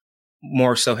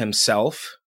more so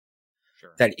himself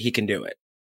that he can do it.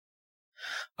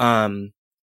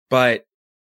 But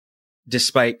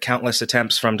despite countless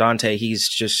attempts from Dante, he's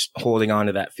just holding on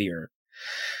to that fear.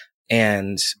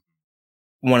 And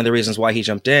one of the reasons why he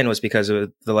jumped in was because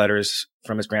of the letters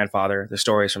from his grandfather, the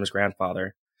stories from his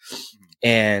grandfather.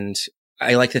 And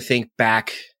I like to think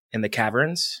back in the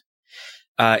caverns.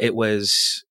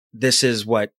 This is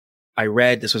what I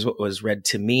read. This was what was read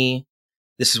to me.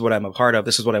 This is what I'm a part of.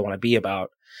 This is what I want to be about.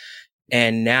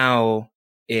 And now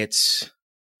it's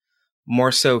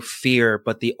more so fear,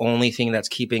 but the only thing that's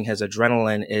keeping his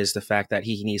adrenaline is the fact that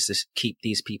he needs to keep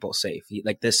these people safe.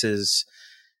 This is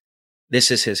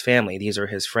his family. These are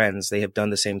his friends. They have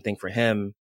done the same thing for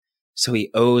him. So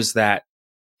he owes that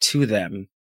to them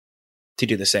to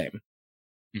do the same.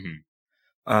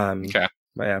 Okay.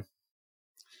 But yeah.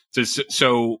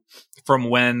 So from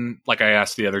when, like I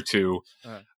asked the other two,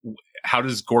 how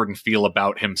does Gordon feel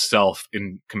about himself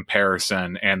in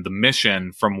comparison and the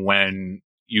mission from when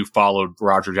you followed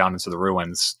Roger down into the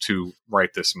ruins to right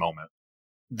this moment?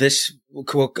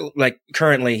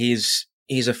 Currently he's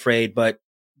afraid, but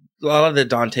a lot of the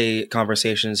Dante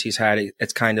conversations he's had,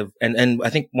 it's kind of, and I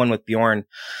think one with Bjorn,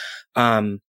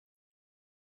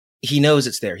 he knows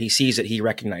it's there. He sees it. He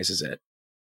recognizes it.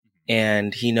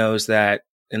 And he knows that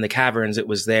in the caverns, it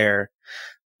was there,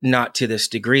 not to this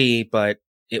degree, but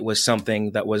it was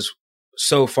something that was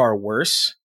so far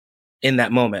worse in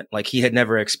that moment. Like he had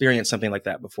never experienced something like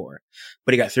that before,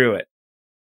 but he got through it.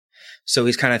 So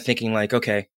he's kind of thinking like,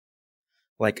 okay,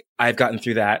 like I've gotten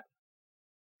through that.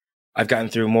 I've gotten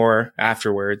through more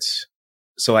afterwards,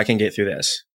 so I can get through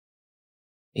this.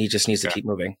 He just needs to keep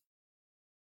moving.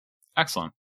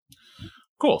 Excellent.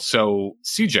 Cool. So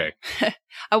CJ.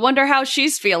 I wonder how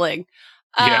she's feeling.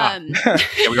 Yeah.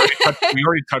 We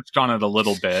already touched on it a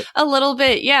little bit. A little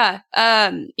bit, yeah.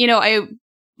 I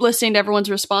listening to everyone's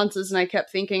responses and I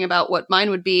kept thinking about what mine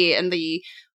would be, and the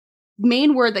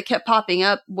main word that kept popping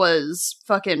up was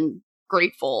fucking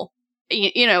grateful.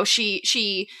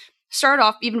 She started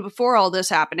off even before all this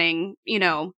happening, in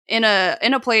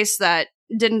a place that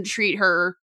didn't treat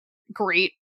her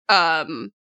great,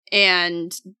 and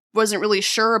wasn't really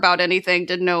sure about anything,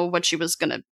 didn't know what she was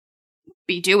gonna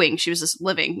be doing. She was just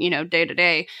living, day to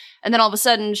day. And then all of a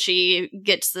sudden she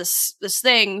gets this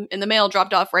thing in the mail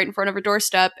dropped off right in front of her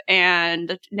doorstep,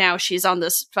 and now she's on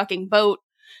this fucking boat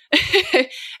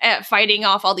fighting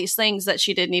off all these things that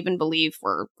she didn't even believe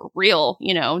were real,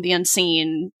 the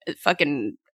unseen,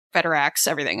 fucking Federax,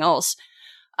 everything else.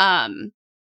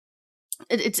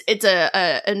 It's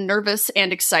a nervous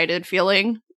and excited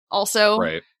feeling also.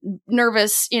 Right.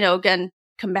 Nervous, again,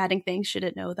 combating things she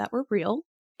didn't know that were real.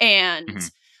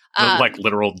 And like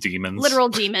literal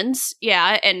demons.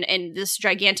 Yeah. And this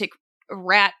gigantic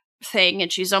rat thing.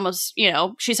 And she's almost,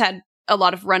 she's had a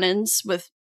lot of run-ins with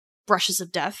brushes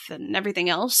of death and everything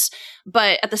else.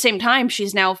 But at the same time,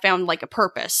 she's now found like a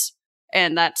purpose.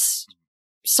 And that's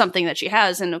something that she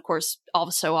has. And of course,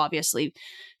 also obviously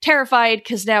terrified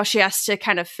because now she has to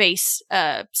kind of face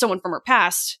someone from her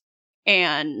past.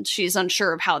 And she's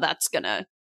unsure of how that's gonna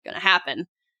happen.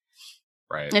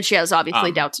 Right. And she has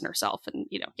obviously doubts in herself and,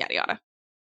 yada, yada.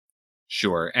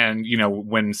 Sure. And,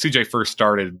 when CJ first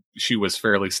started, she was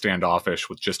fairly standoffish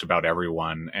with just about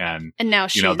everyone. And now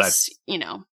she's,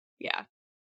 yeah.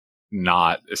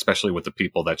 Not, especially with the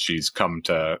people that she's come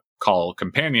to call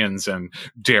companions and,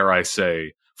 dare I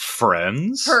say,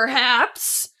 friends?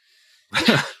 Perhaps.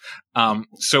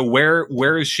 So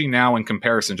where is she now in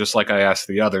comparison? Just like I asked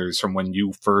the others, from when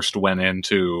you first went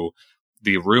into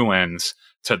the ruins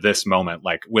to this moment,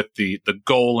 like with the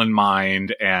goal in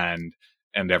mind and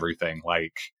everything,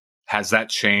 like, has that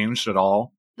changed at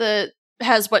all?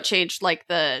 Has what changed? Like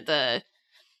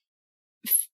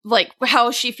like how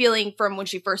is she feeling from when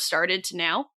she first started to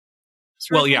now?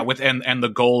 Well, yeah, and the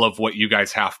goal of what you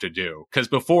guys have to do. Because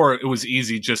before it was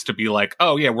easy just to be like,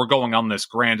 oh yeah, we're going on this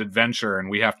grand adventure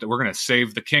and we're going to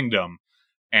save the kingdom.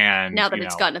 And now that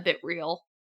it's gotten a bit real.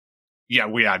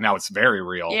 now it's very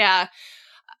real. Yeah.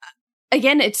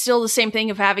 Again, it's still the same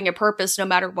thing of having a purpose no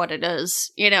matter what it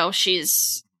is. You know,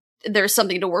 there's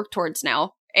something to work towards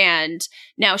now. And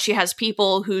now she has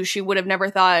people who she would have never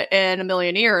thought in a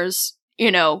million years,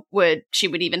 you know, she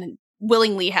would even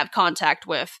willingly have contact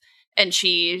with. And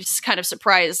she's kind of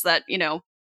surprised that, you know,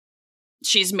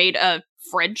 she's made a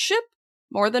friendship,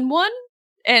 more than one,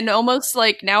 and almost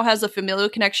like now has a familial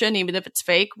connection, even if it's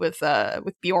fake, with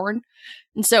Bjorn.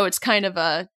 And so it's kind of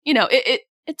a, you know,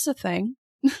 it's a thing.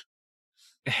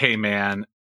 Hey man,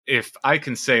 if I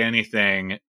can say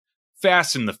anything,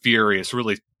 Fast and the Furious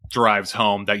really drives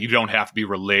home that you don't have to be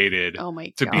related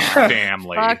to be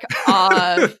family. Fuck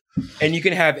off. And you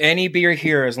can have any beer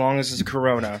here as long as it's a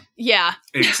Corona. Yeah.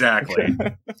 Exactly.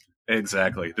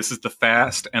 Exactly. This is the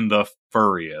Fast and the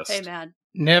Furious. Hey man.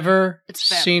 Never It's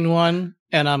bad. seen one,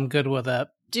 and I'm good with that.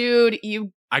 Dude,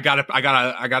 I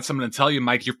got something to tell you,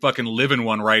 Mike. You're fucking living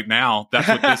one right now. That's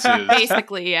what this is.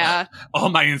 basically, yeah. All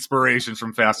my inspirations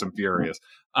from Fast and Furious.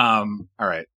 All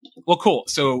right. Well, cool.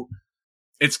 So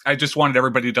I just wanted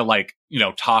everybody to, like, you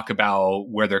know, talk about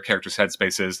where their character's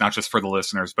headspace is, not just for the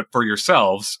listeners, but for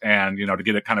yourselves, and, you know, to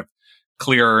get it kind of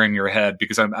clearer in your head,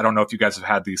 because I don't know if you guys have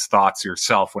had these thoughts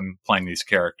yourself when playing these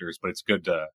characters, but it's good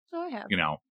to, I have. you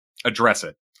know, address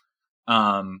it.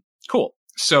 Cool.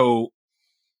 So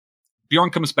Bjorn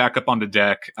comes back up onto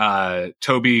deck.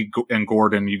 Toby and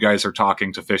Gordon, you guys are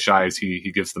talking to Fisheye as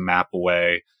he gives the map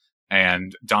away.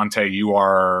 And Dante, you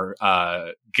are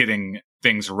getting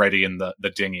things ready in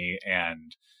the dinghy.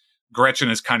 And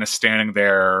Gretchen is kind of standing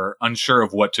there, unsure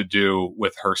of what to do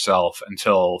with herself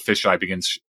until Fisheye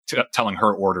begins telling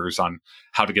her orders on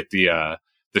how to get the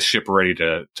ship ready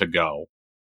to go.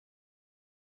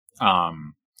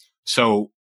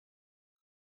 So,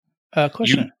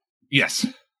 Question. Yes.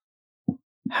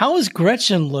 How is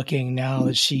Gretchen looking now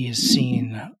that she has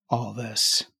seen all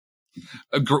this?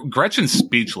 Gretchen's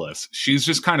speechless. She's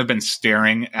just kind of been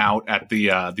staring out at the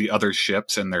other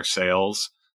ships and their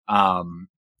sails.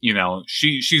 You know,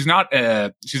 she's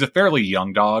a fairly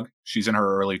young dog. She's in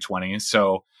her early 20s.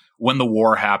 So when the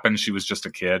war happened, she was just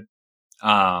a kid.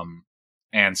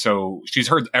 And so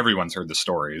everyone's heard the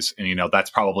stories. And, you know, that's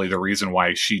probably the reason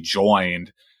why she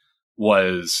joined,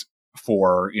 was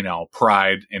for, you know,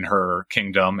 pride in her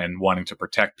kingdom and wanting to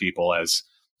protect people, as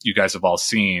you guys have all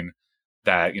seen.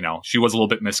 That, you know, she was a little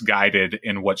bit misguided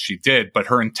in what she did, but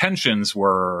her intentions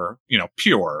were, you know,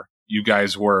 pure. You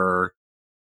guys were,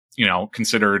 you know,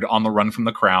 considered on the run from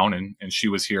the crown, and she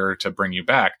was here to bring you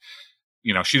back.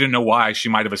 You know, she didn't know why. She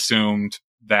might have assumed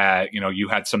that, you know, you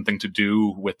had something to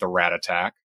do with the rat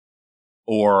attack,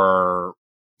 or,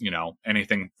 you know,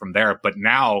 anything from there. But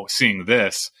now, seeing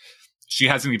this, she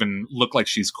hasn't even looked like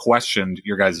she's questioned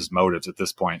your guys' motives at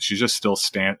this point. She's just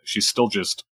she's still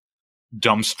just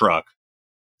dumbstruck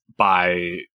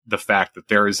by the fact that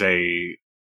there is a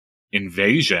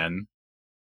invasion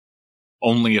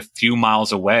only a few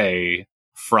miles away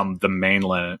from the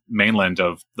mainland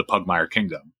of the Pugmire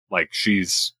Kingdom. Like,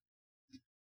 she's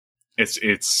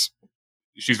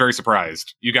very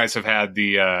surprised. You guys have had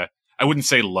the I wouldn't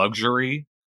say luxury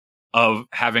of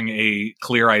having a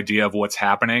clear idea of what's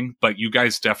happening, but you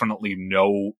guys definitely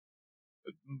know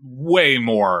way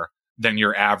more than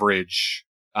your average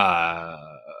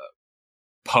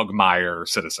Pugmire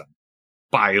citizen,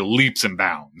 by leaps and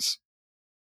bounds.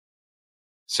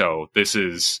 So this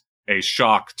is a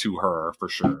shock to her for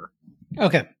sure.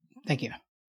 Okay, thank you.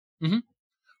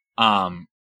 Mm-hmm.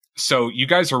 So you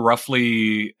guys are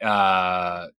roughly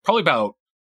probably about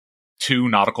 2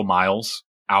 nautical miles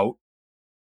out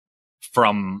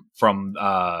from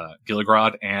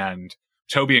Gilligrod, and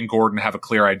Toby and Gordon have a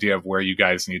clear idea of where you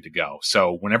guys need to go.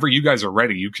 So whenever you guys are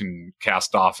ready, you can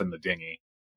cast off in the dinghy.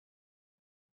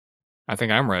 I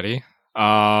think I'm ready.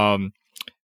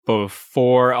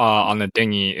 Before on the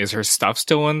dinghy, is her stuff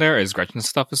still in there? Is Gretchen's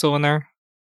stuff still in there?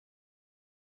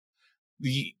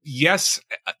 Yes,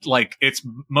 like, it's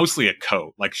mostly a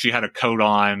coat. Like, she had a coat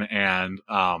on and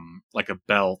like a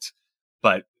belt,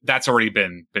 but that's already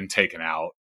been taken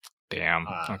out. Damn.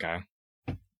 Okay.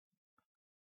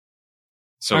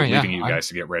 So leaving you guys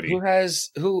to get ready.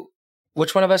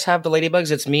 Which one of us have the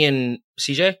ladybugs? It's me and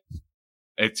CJ?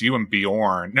 It's you and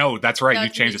Bjorn. No, that's right. No, you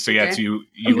changed it. So yeah, it's you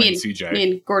and and CJ. Me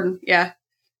and Gordon, yeah.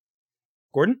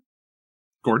 Gordon?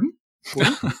 Gordon? All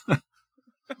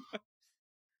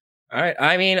right.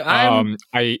 I mean,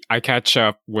 I catch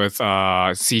up with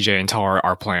CJ and tell her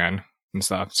our plan and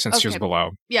stuff, since she was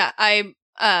below. Yeah, I'll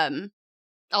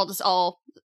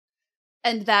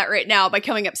end that right now by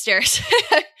coming upstairs.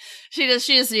 She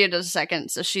just needed a second.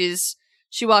 So she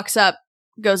walks up,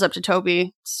 goes up to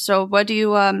Toby. So what do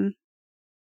you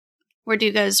Where do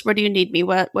you need me?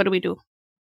 What do we do?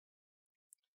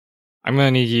 I'm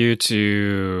gonna need you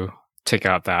to take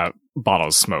out that bottle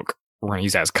of smoke. We're gonna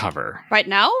use that as cover. Right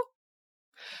now?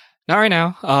 Not right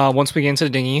now. Once we get into the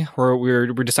dinghy,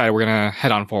 we decided we're gonna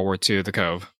head on forward to the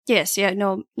cove. Yes, yeah,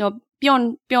 no.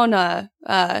 Bjorn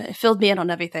filled me in on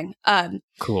everything.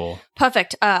 Cool.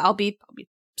 Perfect. I'll be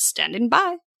standing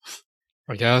by.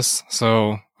 I guess.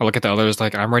 So I look at the others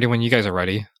like, I'm ready when you guys are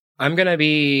ready. I'm going to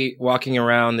be walking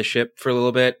around the ship for a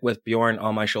little bit with Bjorn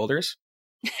on my shoulders.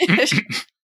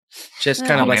 Just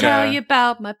kind of like tell you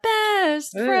about my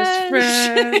best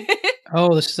friend.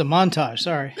 Oh, this is a montage.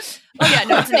 Sorry. Oh yeah,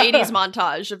 no, it's an 80s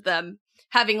montage of them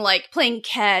having like playing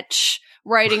catch,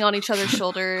 riding on each other's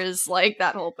shoulders, like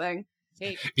that whole thing.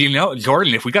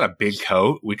 Gordon, if we got a big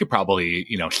coat, we could probably,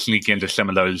 sneak into some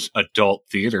of those adult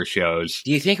theater shows.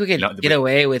 Do you think we could get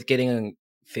away with getting a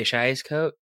Fisheye's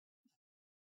coat?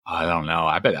 I don't know.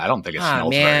 I don't think it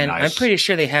smells very nice. I'm pretty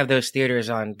sure they have those theaters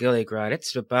on Gilligrod.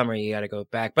 It's a bummer you got to go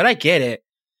back, but I get it.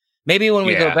 Maybe when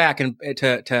we go back and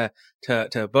to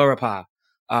Borapa,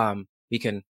 we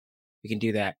can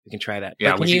do that. We can try that.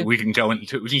 Yeah, we can go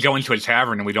into a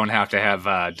tavern and we don't have to have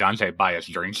Dante buy us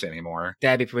drinks anymore.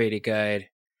 That'd be pretty good.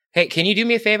 Hey, can you do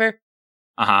me a favor?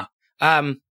 Uh-huh.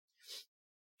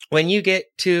 When you get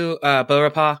to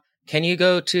Borapa, can you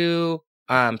go to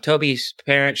Toby's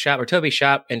parent shop or Toby's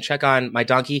shop and check on my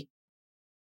donkey?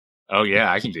 Oh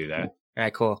yeah, I can do that. All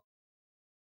right, cool.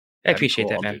 I appreciate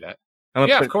that, man. I'll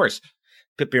do that. Of course.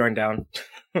 Put Bjorn down.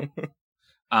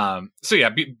 So yeah,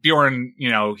 Bjorn,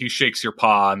 he shakes your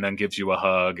paw and then gives you a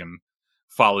hug and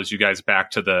follows you guys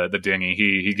back to the dinghy.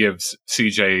 He gives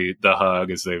CJ the hug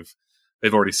as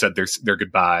they've already said their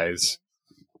goodbyes.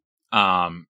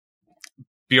 Bjorn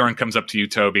comes up to you,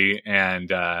 Toby, and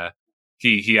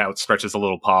he outstretches a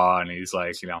little paw and he's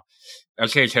like,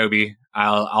 okay, Toby,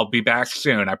 I'll be back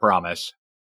soon, I promise.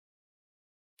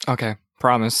 Okay,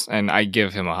 promise. And I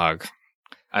give him a hug.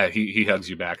 He hugs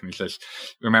you back and he says,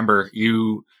 remember,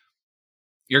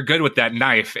 you're good with that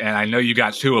knife, and I know you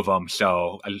got 2 of them,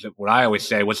 so what I always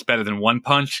say, what's better than 1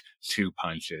 punch? 2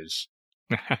 punches.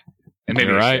 And maybe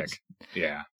You're right. Stick.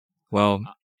 Yeah. Well,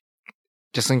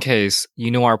 just in case,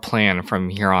 our plan from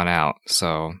here on out,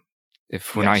 so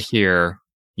if we're not here,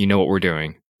 you know what we're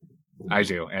doing. I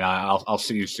do, and I'll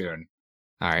see you soon.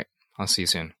 All right, I'll see you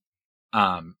soon.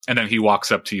 And then he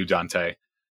walks up to you, Dante,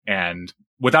 and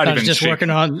without even just working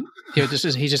on,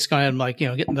 he's just going like,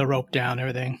 getting the rope down,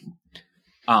 everything.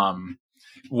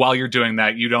 While you're doing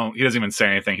that, he doesn't even say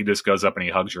anything. He just goes up and he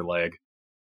hugs your leg.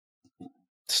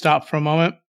 Stop for a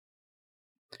moment.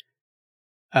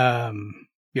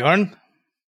 Bjorn?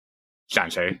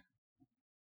 Dante.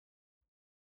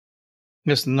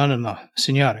 No,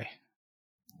 signore.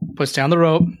 Puts down the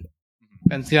rope,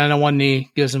 bends down on one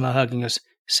knee, gives him a hug, and goes,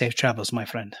 safe travels, my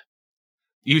friend.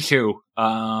 You too.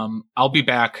 I'll be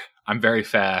back. I'm very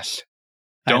fast.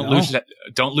 Don't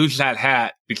lose that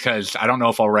hat, because I don't know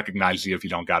if I'll recognize you if you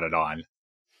don't got it on.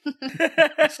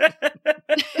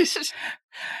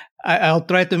 I'll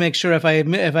try to make sure if I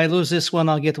lose this one,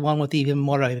 I'll get one with even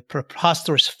more a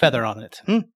preposterous feather on it.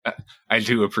 I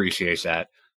do appreciate that.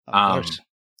 Of course.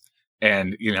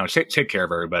 And take care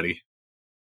of everybody.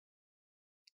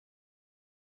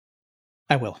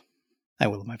 I will,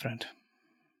 my friend.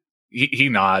 He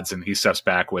nods and he steps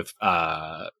back with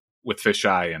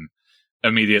Fisheye and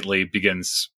immediately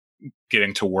begins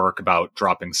getting to work about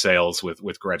dropping sails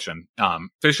with Gretchen.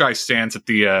 Fisheye stands at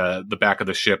the back of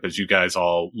the ship as you guys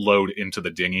all load into the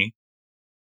dinghy,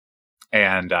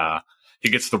 and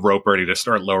he gets the rope ready to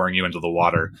start lowering you into the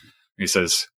water. And he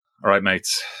says, "All right,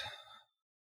 mates,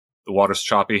 the water's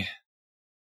choppy,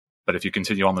 but if you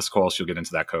continue on this course, you'll get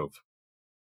into that cove."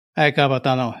 Hi,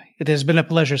 Capitano. It has been a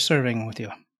pleasure serving with you.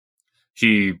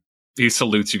 He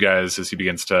salutes you guys as he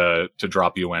begins to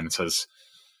drop you in and says,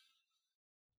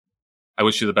 "I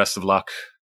wish you the best of luck.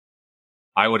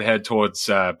 I would head towards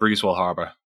Breezewell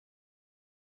Harbor."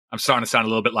 I'm starting to sound a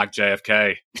little bit like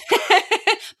JFK.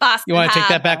 Boston You want to take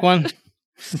that back one?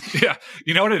 Yeah.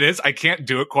 You know what it is? I can't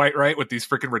do it quite right with these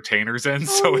freaking retainers in,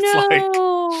 so it's like...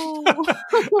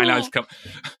 I know it's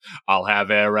I'll have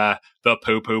the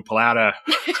poo-poo platter.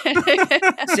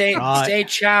 Say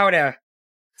chowder.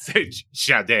 Say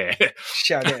chowder.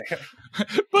 Chowder.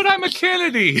 But I'm a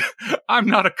Kennedy. I'm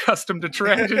not accustomed to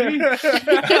tragedy.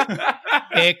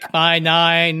 Ik by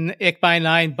nine,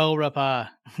 Borapa.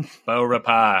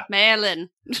 Borapa. Marilyn.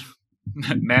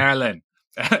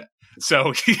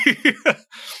 So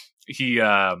he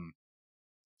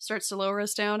starts to lower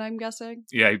us down, I'm guessing.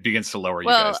 Yeah, he begins to lower you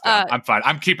guys down. I'm fine.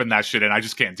 I'm keeping that shit in. I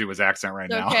just can't do his accent right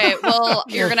now. Okay, well,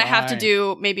 you're going to have to fine.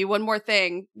 do maybe one more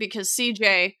thing, because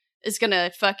CJ, is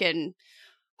gonna fucking,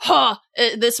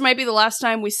 this might be the last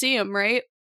time we see him, right?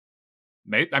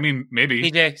 Maybe.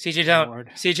 CJ, don't. Lord.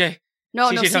 CJ, No,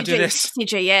 CJ, don't do this.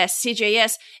 CJ,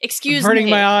 yes. Excuse Hurting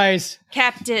me. my eyes.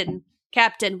 Captain,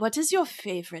 what is your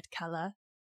favorite color?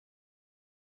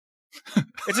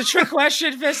 It's a trick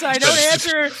question, Fissa. Don't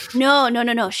answer.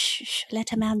 No. Shh. Let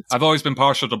him answer. I've always been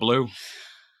partial to blue.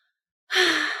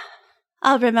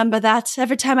 I'll remember that.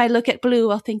 Every time I look at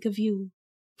blue, I'll think of you.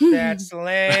 That's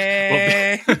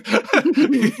lame.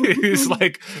 He's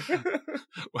like,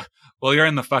 well, you're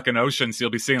in the fucking ocean, so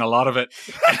you'll be seeing a lot of it.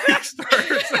 And he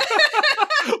starts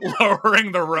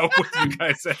lowering the rope with you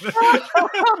guys in it.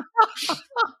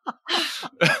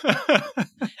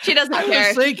 She doesn't I care.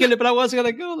 was thinking it, but I wasn't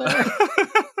going to go there.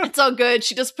 It's all good.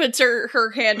 She just puts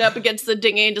her hand up against the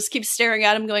dinghy and just keeps staring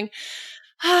at him, going,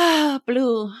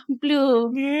 blue.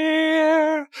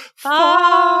 Near,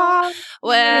 far,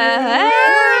 where?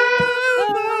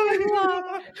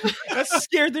 That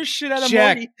scared the shit out of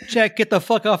Jack, Morty. Jack, get the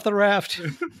fuck off the raft.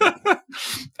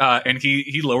 and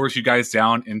he lowers you guys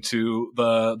down into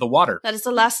the water. That is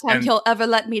the last time And- he'll ever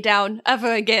let me down,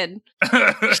 ever again.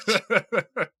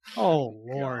 Oh,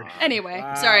 Lord. Anyway,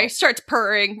 Wow. sorry, starts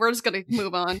purring. We're just gonna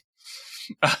move on.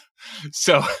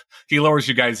 So he lowers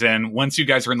you guys in. Once you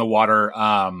guys are in the water,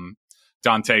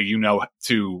 Dante,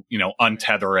 to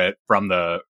untether it from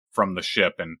the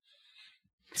ship, and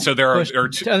so there are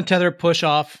two, Untether, push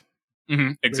off.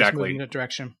 Mhm, exactly. In that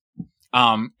direction.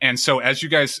 And so as you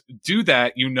guys do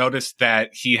that, you notice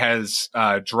that he has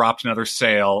dropped another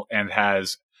sail and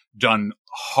has done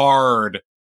hard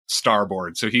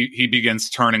starboard. So he begins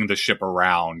turning the ship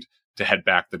around to head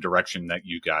back the direction that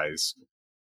you guys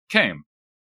came.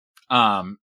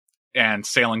 And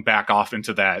sailing back off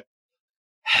into that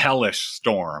hellish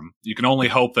storm. You can only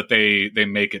hope that they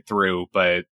make it through,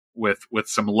 but with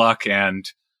some luck and,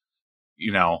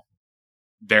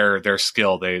 their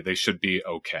skill, they should be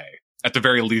okay. At the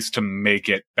very least, to make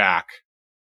it back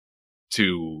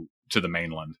to the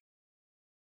mainland.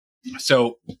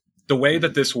 So the way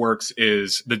that this works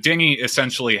is the dinghy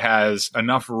essentially has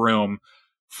enough room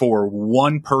for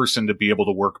one person to be able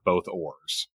to work both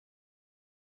oars.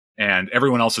 And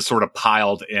everyone else is sort of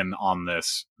piled in on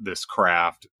this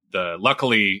craft.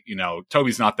 Luckily,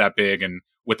 Toby's not that big, and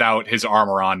without his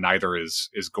armor on, neither is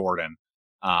Gordon.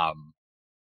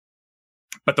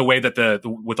 But the way that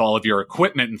with all of your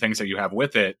equipment and things that you have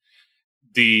with it,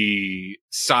 the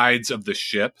sides of the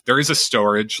ship, there is a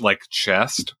storage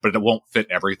chest, but it won't fit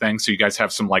everything. So you guys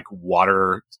have some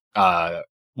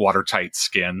watertight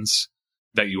skins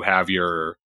that you have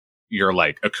your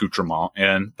accoutrement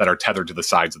in that are tethered to the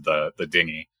sides of the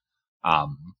dinghy.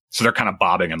 So they're kind of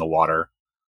bobbing in the water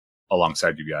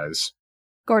alongside you guys.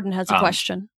 Gordon has a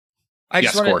question. I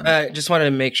Yes, just wanted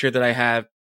to make sure that I have,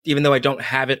 even though I don't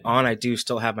have it on, I do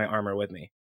still have my armor with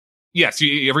me. Yes,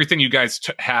 everything you guys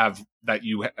have that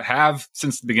you have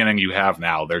since the beginning, you have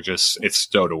now. It's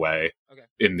stowed away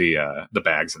in the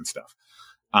bags and stuff.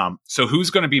 So who's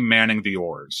going to be manning the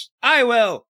oars? I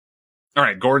will. All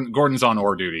right, Gordon's on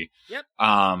oar duty. Yep.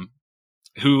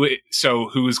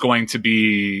 Who's going to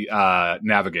be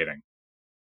navigating?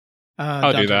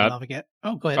 I'll do that.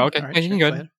 Oh, go ahead. Okay, All right, you can sure,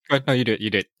 go ahead. Go ahead. No, you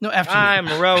did. No, after you.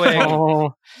 I'm rowing.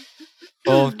 Oh,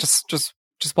 well,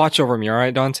 just watch over me, all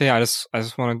right, Dante. I just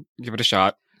want to give it a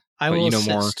shot. I but will you know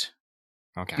more. assist.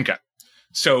 Okay. Okay.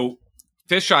 So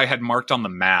Fisheye had marked on the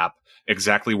map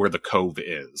exactly where the cove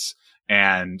is,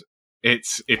 and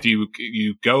it's if you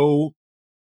go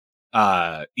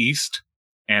east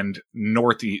and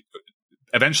northeast,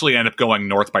 eventually end up going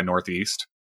north by northeast,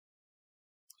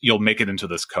 you'll make it into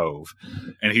this cove.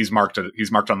 And he's marked on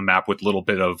the map with a little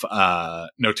bit of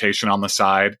notation on the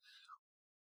side,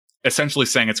 essentially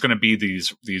saying it's going to be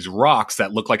these rocks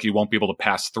that look like you won't be able to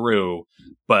pass through,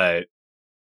 but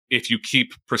if you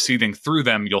keep proceeding through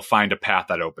them, you'll find a path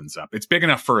that opens up. It's big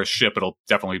enough for a ship. It'll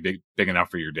definitely be big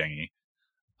enough for your dinghy.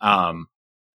 And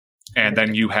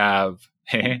then you have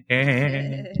and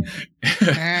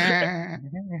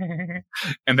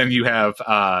then you have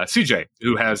CJ,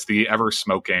 who has the ever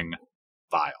smoking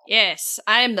vial. Yes,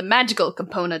 I am the magical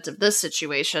component of this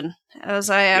situation, as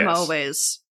I am Yes.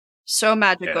 always. So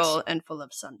magical Yes. and full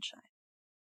of sunshine.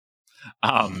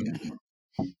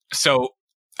 So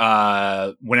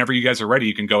whenever you guys are ready,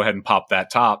 you can go ahead and pop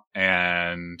that top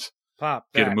and Pop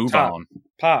get that a move top. on.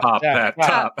 Pop That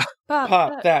top.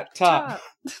 Pop that top.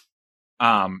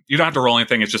 You don't have to roll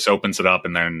anything. It just opens it up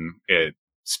and then it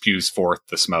spews forth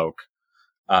the smoke.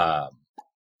 There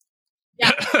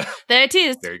it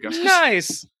is. There you go.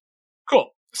 Nice. Cool.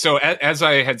 So as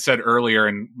I had said earlier,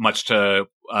 and much to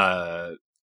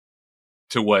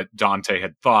what Dante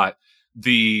had thought,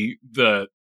 the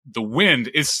wind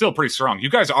is still pretty strong. You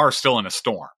guys are still in a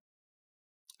storm.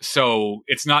 So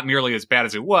it's not nearly as bad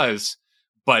as it was,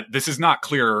 but this is not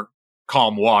clear,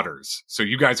 calm waters. So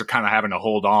you guys are kind of having to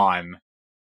hold on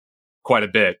quite a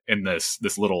bit in this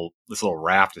little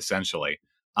raft, essentially.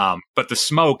 But the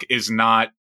smoke is not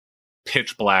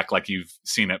pitch black like you've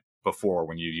seen it before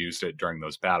when you used it during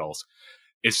those battles.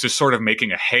 It's just sort of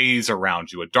making a haze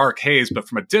around you, a dark haze, but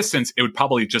from a distance, it would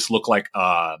probably just look like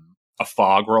a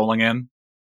fog rolling in.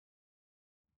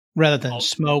 Rather than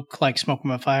smoke, like smoke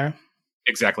from a fire.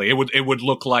 Exactly. It would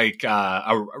look like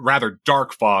a rather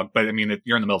dark fog, but I mean,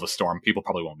 you're in the middle of a storm. People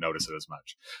probably won't notice it as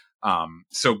much.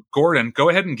 So Gordon, go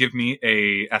ahead and give me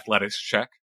a athletics check,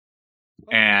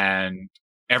 and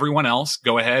everyone else,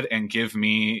 go ahead and give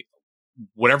me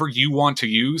whatever you want to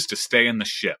use to stay in the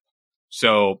ship.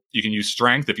 So you can use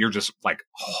strength if you're just like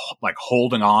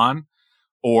holding on,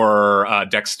 or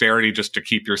dexterity just to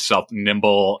keep yourself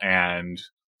nimble and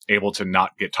able to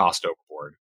not get tossed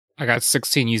overboard. I got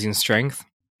 16 using strength.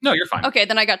 No, you're fine. Okay,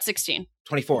 then I got 16.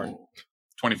 24.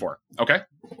 24. Okay.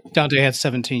 Dante had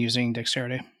 17 using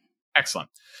dexterity. Excellent.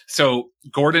 So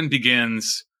Gordon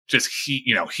begins just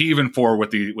heaving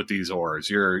forward with these oars.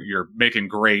 You're making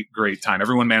great time.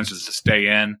 Everyone manages to stay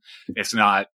in. It's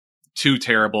not too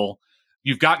terrible.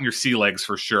 You've gotten your sea legs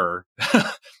for sure.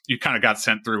 You kind of got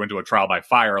sent through into a trial by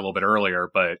fire a little bit earlier,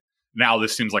 but now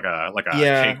this seems like a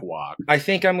cakewalk. I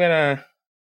think I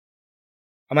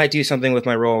might do something with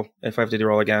my roll if I have to do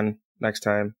roll again next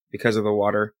time because of the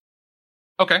water.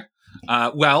 Okay.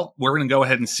 Well, we're going to go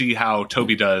ahead and see how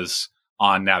Toby does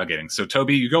on navigating. So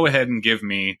Toby, you go ahead and give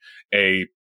me a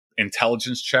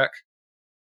intelligence check.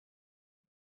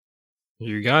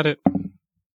 You got it.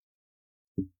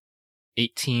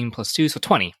 18 plus 2, so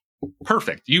 20.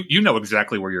 Perfect. You know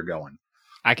exactly where you're going.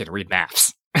 I can read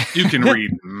maps. You can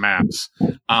read maps.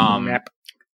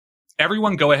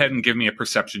 Everyone go ahead and give me a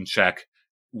perception check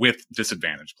with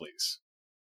disadvantage, please.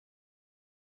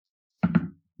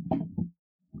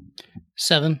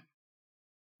 7.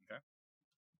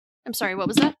 I'm sorry, what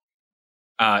was that?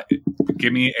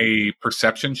 Give me a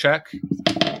perception check.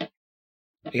 I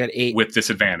got 8. With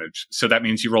disadvantage. So that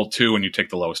means you roll 2 and you take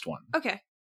the lowest one. Okay.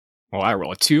 Well, I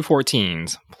roll 2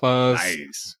 14s plus.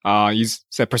 Nice. You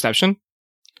said perception?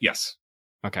 Yes.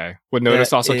 Okay. Would notice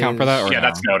That also count for that? Or Yeah, no?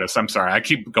 that's notice. I'm sorry. I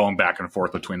keep going back and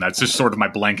forth between that. It's just sort of my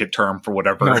blanket term for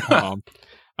whatever. No problem.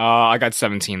 I got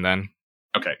 17 then.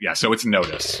 Okay. Yeah. So it's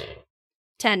notice.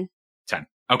 10. 10.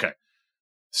 Okay.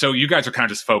 So you guys are kind of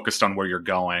just focused on where you're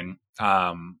going.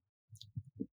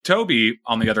 Toby,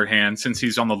 on the other hand, since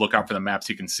he's on the lookout for the maps,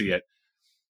 he can see it.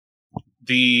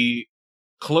 The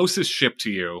closest ship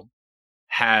to you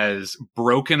has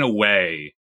broken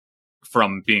away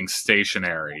from being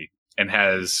stationary and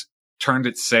has turned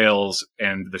its sails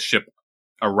and the ship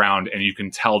around, and you can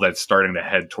tell that it's starting to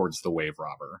head towards the wave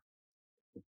robber.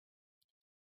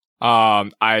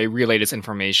 I relay this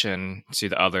information to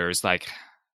the others. Like,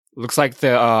 looks like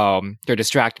they're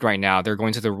distracted right now. They're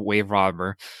going to the wave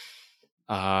robber.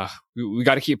 We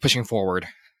got to keep pushing forward.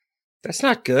 That's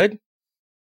not good.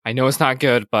 I know it's not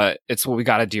good, but it's what we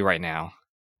got to do right now.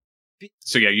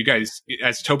 So yeah, you guys,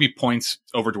 as Toby points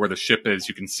over to where the ship is,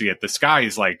 you can see it. The sky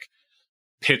is like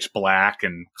pitch black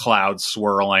and clouds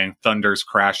swirling, thunder's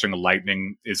crashing,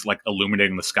 lightning is like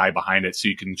illuminating the sky behind it. So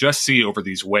you can just see over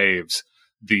these waves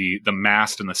the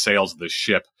mast and the sails of the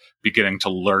ship beginning to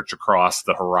lurch across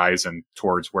the horizon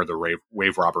towards where the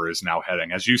wave robber is now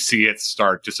heading. As you see it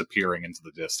start disappearing into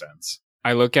the distance.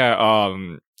 I look at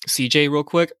CJ real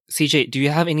quick. CJ, do you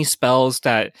have any spells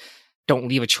that don't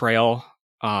leave a trail?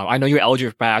 I know your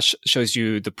Eldritch Bash shows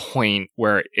you the point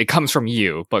where it comes from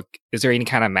you, but is there any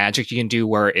kind of magic you can do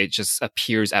where it just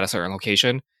appears at a certain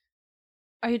location?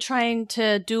 Are you trying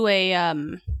to do a,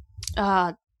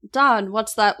 Don,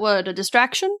 what's that word? A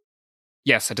distraction?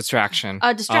 Yes, a distraction.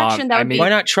 A distraction, that would be... Why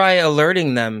not try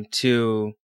alerting them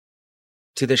to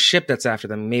the ship that's after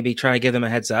them? Maybe try to give them a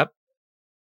heads up?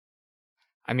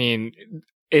 I mean,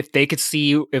 if they can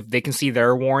see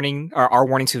their warning or our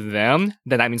warning to them,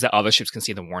 then that means that other ships can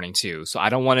see the warning too. So I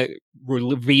don't want to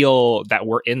reveal that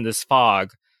we're in this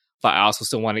fog, but I also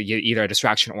still want to get either a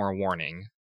distraction or a warning.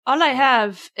 All I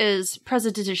have is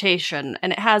prestidigitation,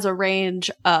 and it has a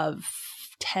range of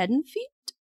 10 feet?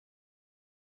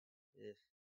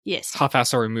 Yes. How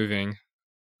fast are we moving?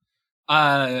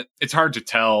 It's hard to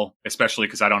tell, especially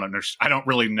because I don't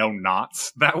really know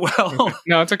knots that well.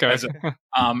 No, it's okay.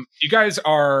 You guys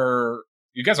are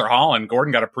hauling.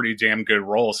 Gordon got a pretty damn good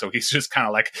roll, so he's just kind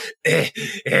of like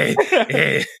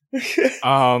dropping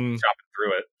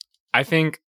through it. I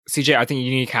think CJ, you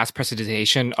need to cast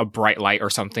prestidigitation, a bright light or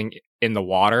something in the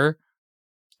water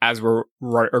as we're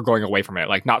going away from it.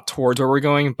 Like, not towards where we're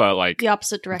going, but like The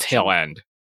opposite direction. tail end.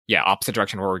 Yeah, opposite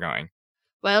direction where we're going.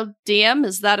 Well, DM,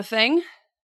 is that a thing?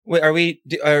 Wait, are we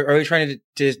trying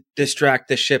to distract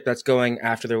the ship that's going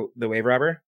after the wave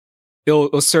robber?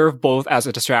 It'll serve both as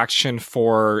a distraction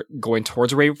for going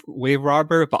towards a wave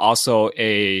robber, but also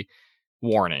a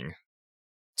warning.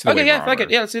 To the Okay, wave yeah, robber. fuck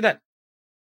it. Yeah, let's do that.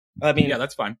 I mean, Yeah,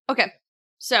 that's fine. Okay.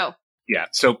 So, Yeah,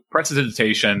 so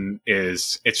prestidigitation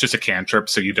it's just a cantrip,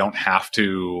 so you don't have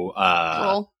to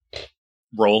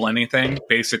roll anything.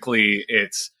 Basically,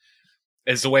 it's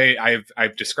the way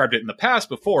I've described it in the past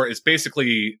before, is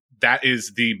basically that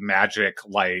is the magic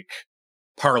like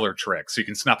parlor trick. So you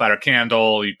can snuff out a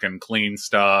candle, you can clean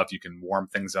stuff, you can warm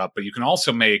things up, but you can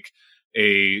also make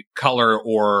a color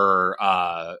or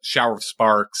shower of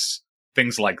sparks,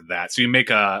 things like that. So you make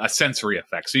a sensory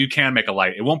effect. So you can make a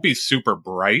light. It won't be super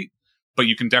bright, but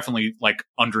you can definitely like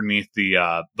underneath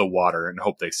the water and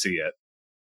hope they see it.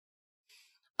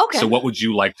 okay. So what would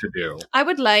you like to do? I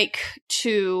would like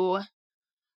to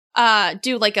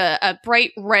do like a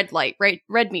bright red light, right?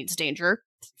 Red means danger.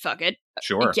 Fuck it.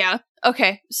 Sure. Yeah.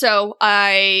 Okay. So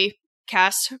I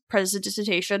cast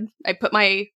Prestidigitation. I put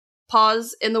my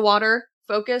paws in the water,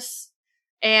 focus,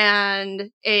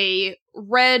 and a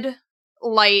red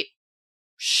light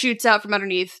shoots out from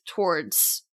underneath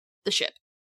towards the ship.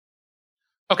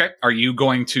 Okay. Are you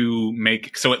going to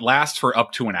make, so it lasts for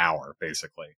up to an hour,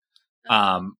 basically.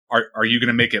 Are you going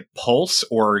to make it pulse,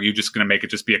 or are you just going to make it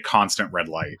just be a constant red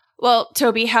light? Well,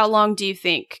 Toby, how long do you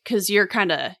think? Because you're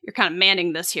kind of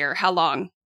manning this here. How long?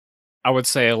 I would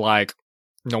say like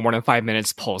no more than 5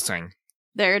 minutes pulsing.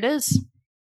 There it is.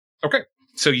 Okay.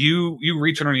 So you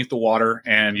reach underneath the water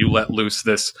and you let loose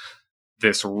this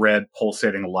red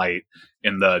pulsating light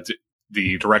in the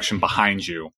direction behind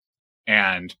you.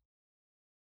 And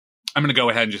I'm going to go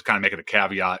ahead and just kind of make it a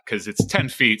caveat because it's 10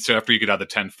 feet. So after you get out of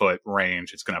the 10-foot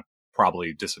range, it's going to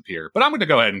probably disappear. But I'm going to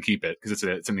go ahead and keep it because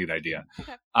it's a neat idea.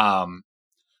 Okay.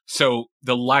 So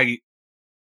the light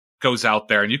goes out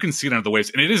there and you can see it under the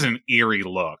waves, and it is an eerie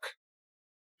look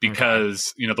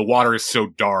because, you know, the water is so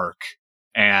dark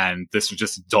and this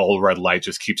just dull red light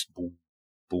just keeps boom,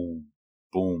 boom,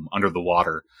 boom under the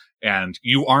water. And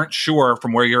you aren't sure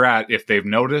from where you're at if they've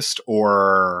noticed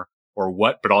or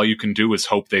what, but all you can do is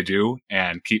hope they do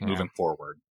and keep moving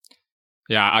forward.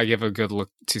 Yeah, I give a good look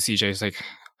to CJ. It's like,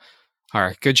 all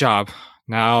right, good job.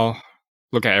 Now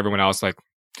look at everyone else. Like,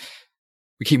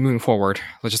 we keep moving forward.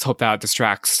 Let's just hope that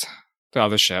distracts the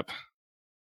other ship.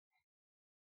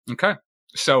 Okay.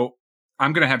 So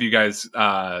I'm going to have you guys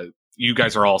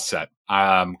are all set.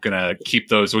 I'm going to keep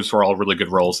those were all really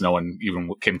good rolls. No one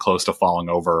even came close to falling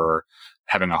over or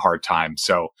having a hard time.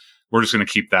 So we're just going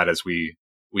to keep that as we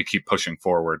keep pushing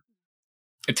forward.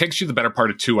 It takes you the better part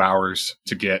of 2 hours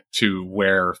to get to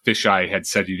where Fisheye had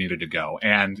said you needed to go.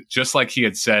 And just like he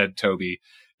had said, Toby,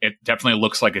 it definitely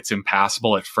looks like it's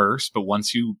impassable at first, but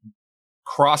once you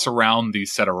cross around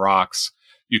these set of rocks,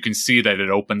 you can see that it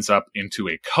opens up into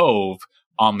a cove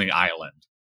on the island.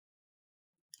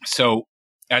 So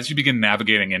as you begin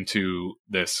navigating into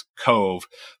this cove,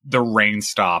 the rain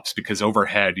stops because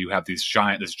overhead you have this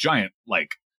giant,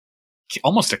 like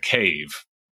almost a cave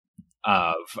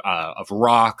of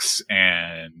rocks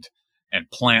and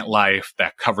plant life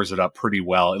that covers it up pretty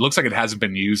well. It looks like it hasn't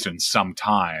been used in some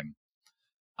time.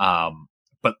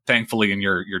 But thankfully in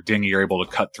your dinghy, you're able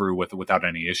to cut through without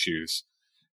any issues.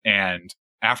 And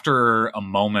after a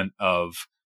moment of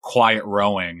quiet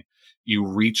rowing, you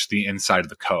reach the inside of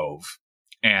the cove,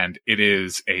 and it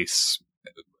is a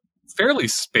fairly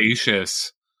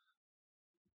spacious,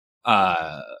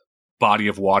 body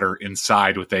of water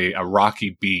inside with a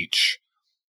rocky beach.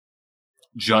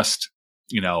 Just,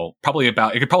 you know,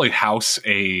 it could probably house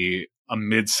a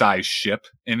mid-sized ship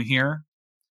in here.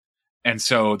 And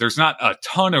so there's not a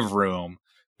ton of room,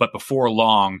 but before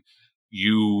long,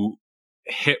 you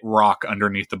hit rock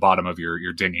underneath the bottom of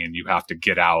your dinghy, and you have to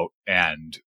get out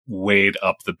and wade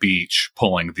up the beach,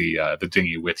 pulling the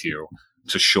dinghy with you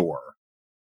to shore.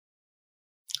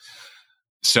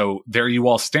 So there you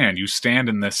all stand. You stand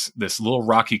in this little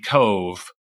rocky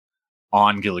cove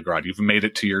on Gilligrod. You've made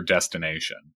it to your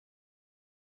destination.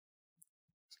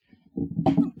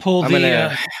 Pull I'm the.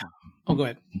 gonna- Oh, go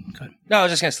ahead. No, I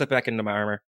was just going to slip back into my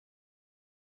armor.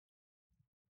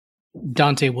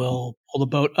 Dante will pull the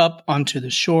boat up onto the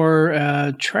shore.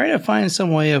 Try to find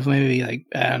some way of maybe, like,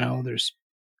 I don't know, there's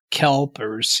kelp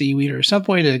or seaweed or some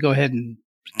way to go ahead and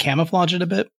camouflage it a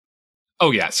bit.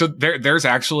 Oh yeah, so there's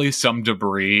actually some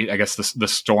debris. I guess the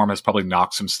storm has probably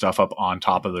knocked some stuff up on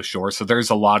top of the shore. So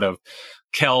there's a lot of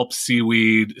kelp,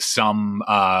 seaweed, some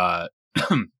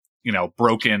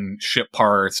broken ship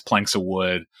parts, planks of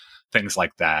wood, things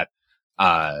like that.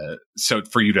 So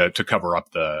for you to cover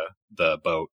up the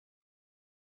boat.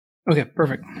 Okay,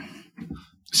 perfect.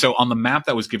 So on the map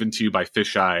that was given to you by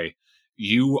Fisheye,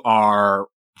 you are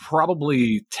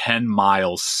probably 10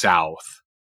 miles south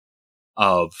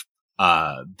of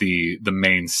the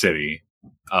main city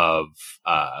of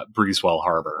Breezewell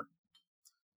Harbor.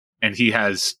 And he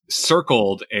has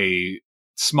circled a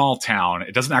small town.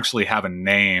 It doesn't actually have a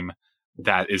name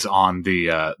that is on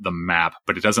the map,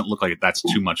 but it doesn't look like that's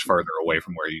too much further away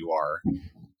from where you are.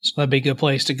 So that'd be a good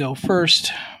place to go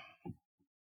first.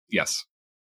 Yes.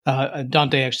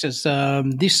 Dante actually says,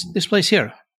 this place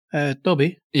here,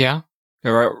 Toby. Yeah.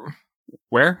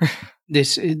 Where?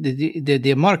 This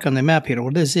the mark on the map here.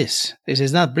 What is this? This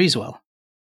is not Breezewell.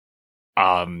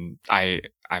 I'm.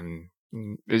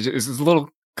 Is this a little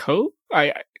cove?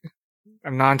 I'm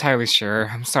not entirely sure.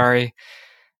 I'm sorry.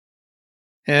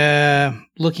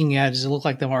 Looking at it, does it look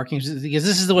like the markings? Because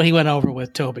this is the one he went over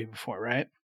with Toby before, right?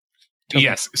 Toby.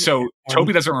 Yes. So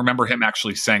Toby doesn't remember him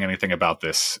actually saying anything about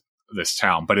this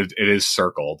town, but it is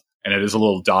circled and it is a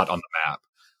little dot on the map.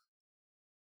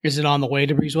 Is it on the way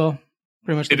to Breezewell?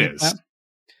 Pretty much. It is.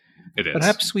 It is.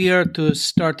 Perhaps we are to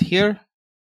start here.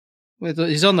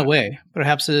 He's on the way.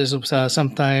 Perhaps it is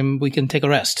sometime we can take a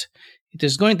rest. It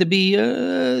is going to be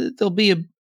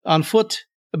on foot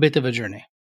a bit of a journey.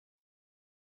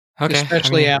 Okay.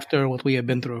 Especially after what we have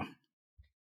been through.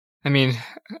 I mean,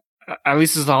 at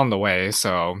least it's on the way,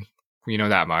 so we know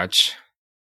that much.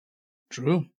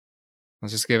 True.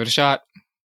 Let's just give it a shot.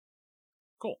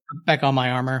 Cool. Back on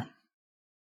my armor.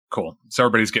 Cool. So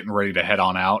everybody's getting ready to head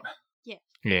on out.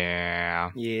 Yeah.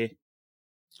 Yeah.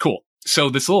 Cool. So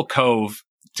this little cove,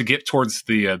 to get towards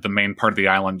the main part of the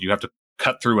island, you have to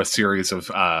cut through a series of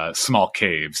small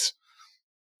caves.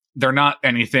 They're not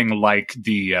anything like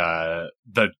the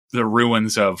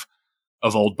ruins of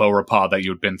old Beaurepas that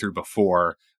you had been through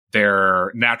before.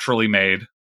 They're naturally made.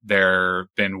 They're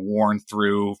been worn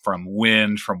through from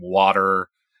wind, from water.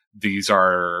 These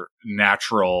are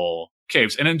natural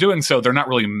caves. And in doing so, they're not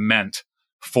really meant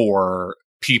for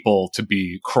people to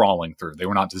be crawling through. They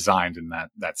were not designed in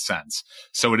that sense.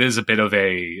 So it is a bit of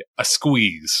a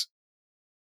squeeze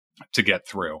to get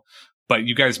through. But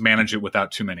you guys manage it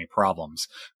without too many problems.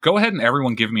 Go ahead and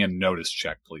everyone give me a notice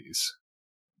check, please.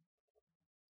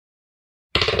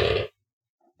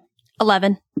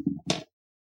 11.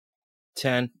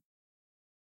 10.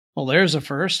 Well, there's a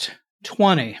first.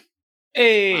 20.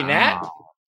 Hey, Nat.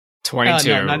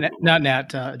 22. No, not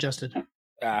Nat. Adjusted.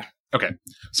 Okay.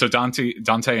 So Dante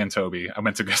and Toby. I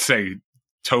meant to say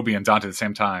Toby and Dante at the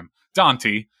same time.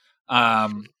 Dante.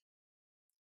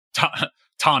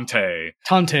 Tante.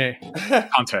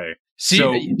 Si,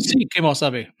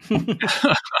 Kimosabi.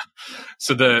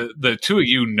 So the two of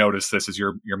you notice this as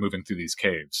you're moving through these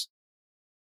caves.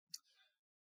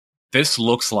 This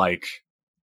looks like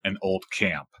an old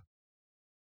camp.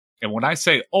 And when I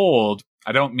say old,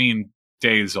 I don't mean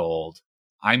days old.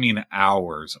 I mean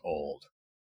hours old.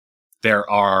 There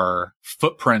are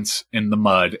footprints in the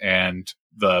mud and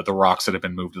the rocks that have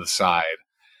been moved to the side.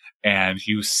 And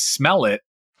you smell it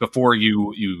before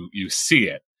you see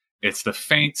it. It's the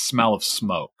faint smell of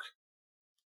smoke.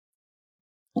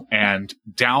 And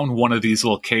down one of these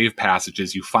little cave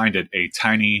passages, you find a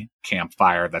tiny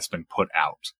campfire that's been put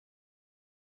out.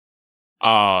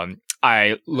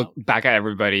 I look back at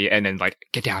everybody and then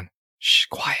get down. Shh,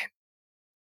 quiet.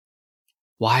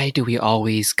 Why do we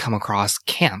always come across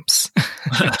camps?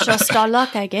 Just our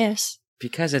luck, I guess.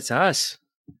 Because it's us.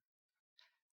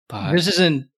 But This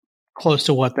isn't close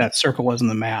to what that circle was in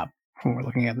the map when we're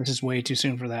looking at. This is way too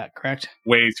soon for that, correct?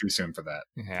 Way too soon for that.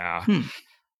 yeah.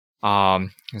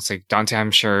 It's like Dante,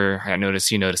 I'm sure I noticed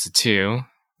you noticed it too.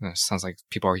 It sounds like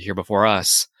people are here before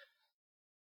us.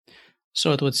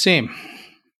 So it would seem.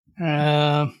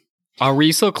 Are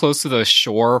we so close to the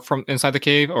shore from inside the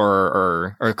cave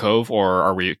or cove, or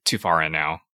are we too far in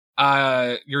now?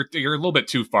 You're a little bit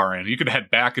too far in. You could head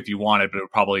back if you wanted, but it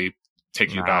would probably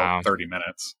take you about 30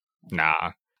 minutes.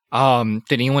 Nah.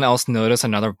 Did anyone else notice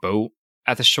another boat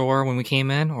at the shore when we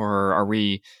came in, or are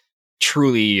we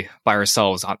truly by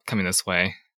ourselves coming this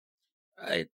way?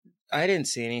 I didn't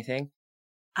see anything.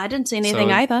 I didn't see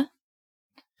anything either.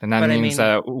 And that means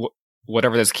that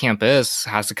whatever this camp is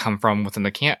has to come from within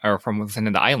the camp or from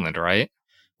within the island, right?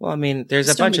 Well, I mean, there's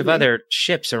a bunch of other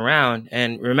ships around,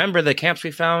 and remember the camps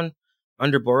we found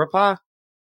under Beaurepas?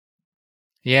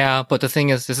 Yeah, but the thing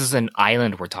is, this is an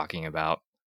island we're talking about.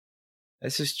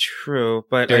 This is true,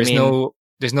 but there's no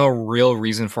real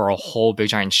reason for a whole big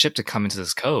giant ship to come into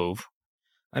this cove.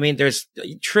 I mean, there's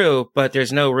true, but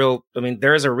there's no real. I mean,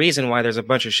 there is a reason why there's a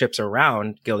bunch of ships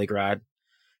around Gilligrad.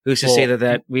 Who's to say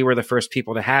that we were the first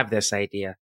people to have this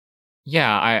idea?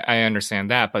 Yeah, I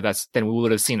understand that, but then we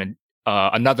would have seen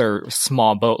another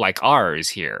small boat like ours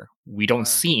here. We don't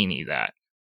see any of that.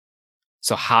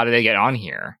 So how did they get on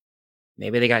here?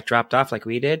 Maybe they got dropped off like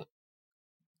we did.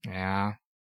 Yeah,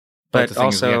 but the thing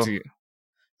is, also,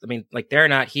 I mean, like they're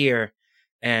not here,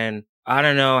 and I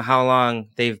don't know how long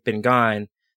they've been gone.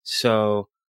 So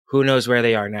who knows where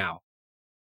they are now?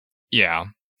 Yeah,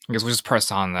 I guess we'll just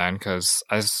press on then, because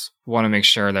I just want to make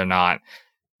sure they're not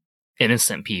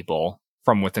innocent people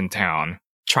from within town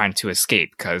trying to escape,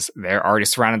 because they're already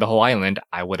surrounded the whole island.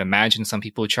 I would imagine some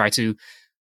people try to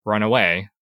run away.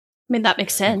 I mean, that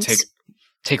makes sense.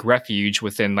 Take refuge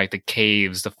within like the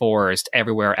caves, the forest,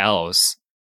 everywhere else.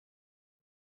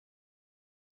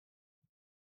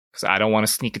 Because I don't want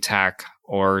to sneak attack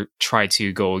or try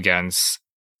to go against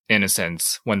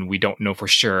innocents when we don't know for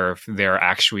sure if they're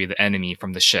actually the enemy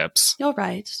from the ships. You're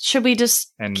right. Should we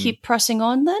just keep pressing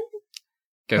on then?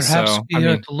 Guess Perhaps so. we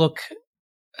have to look.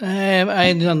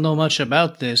 I don't know much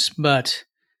about this, but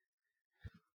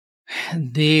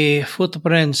the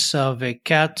footprints of a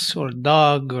cat or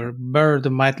dog or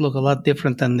bird might look a lot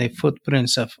different than the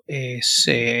footprints of a,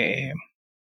 say,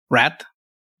 rat.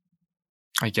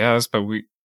 I guess,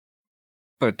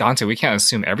 but Dante, we can't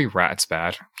assume every rat's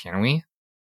bad, can we?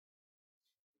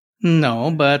 No,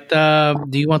 but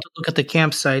do you want to look at the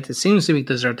campsite? It seems to be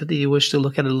deserted. Do you wish to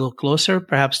look at it a little closer,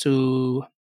 perhaps to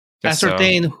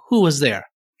ascertain who was there?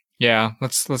 Yeah,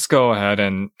 let's go ahead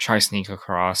and try sneak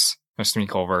across or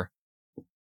sneak over.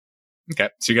 Okay,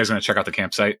 so you guys gonna check out the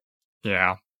campsite?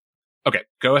 Yeah. Okay,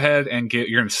 go ahead and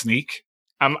you're gonna sneak.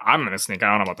 I'm gonna sneak. I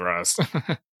don't know about the rest.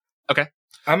 Okay,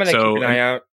 I'm gonna keep an eye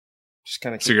out. Just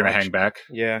kind of. So you're gonna hang back?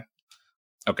 Yeah.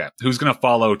 Okay, who's gonna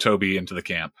follow Toby into the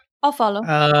camp? I'll follow.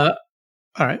 All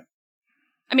right.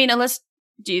 I mean,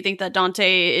 do you think that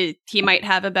Dante, he might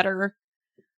have a better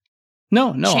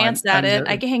No, chance at it?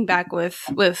 I can hang back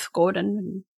with Gordon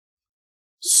and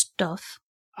stuff.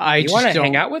 You want to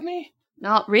hang out with me?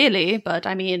 Not really, but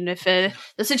I mean, if the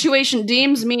situation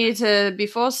deems me to be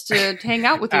forced to hang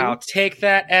out with you, I'll take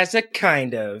that as a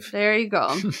kind of. There you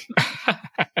go.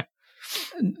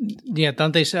 Yeah,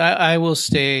 Dante said, I will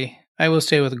stay. I will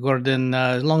stay with Gordon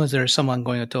as long as there's someone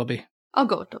going with Toby. I'll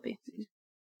go with Toby.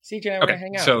 CJ, I want to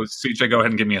hang out. So CJ, go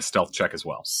ahead and give me a stealth check as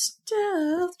well.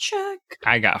 Stealth check.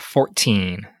 I got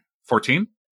 14. 14?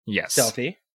 Yes.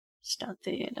 Stealthy.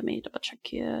 Let me double check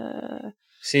here.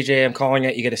 CJ, I'm calling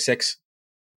it. You get a 6.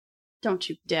 Don't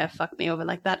you dare fuck me over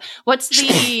like that. What's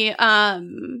the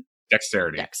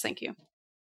Dexterity. Dex, thank you.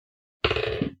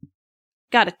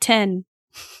 Got a 10.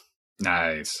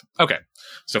 Nice. Okay.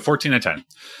 So 14 and 10.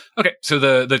 Okay. So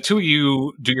the two of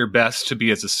you do your best to be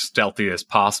as stealthy as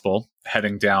possible,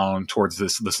 heading down towards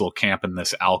this little camp in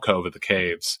this alcove of the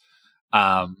caves.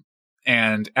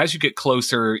 And as you get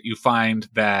closer, you find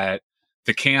that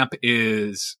the camp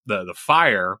is the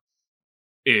fire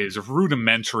is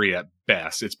rudimentary at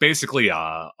best. It's basically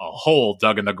a hole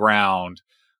dug in the ground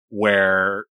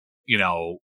where,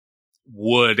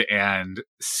 wood and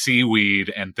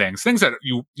seaweed and things that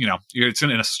it's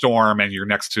in a storm and you're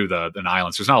next to an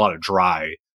island. So there's not a lot of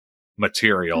dry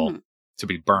material to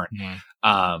be burnt.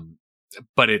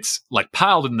 But it's like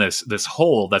piled in this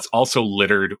hole that's also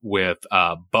littered with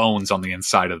bones on the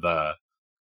inside of the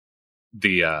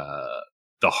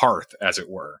hearth, as it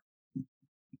were.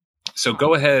 So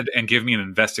go ahead and give me an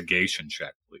investigation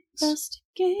check, please.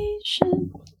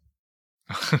 Investigation.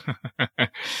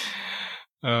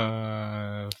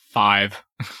 5.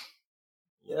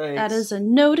 Yikes. That is a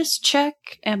notice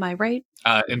check. Am I right?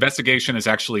 Investigation is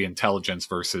actually intelligence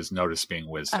versus notice being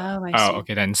wisdom. Oh, I see.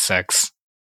 Okay, then 6.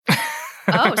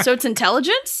 Oh, so it's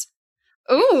intelligence?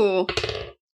 Ooh.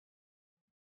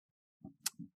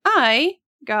 I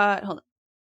got, hold on.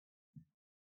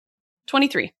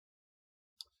 23.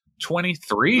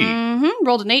 23?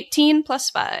 Rolled an 18 plus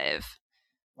 5.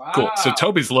 Wow. Cool. So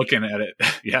Toby's looking at it.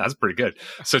 Yeah, that's pretty good.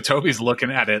 So Toby's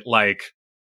looking at it like,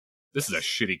 this is a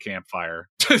shitty campfire.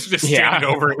 Just standing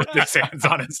over it with his hands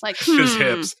on his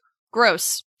hips.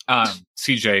 Gross.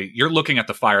 CJ, you're looking at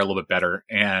the fire a little bit better,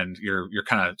 and you're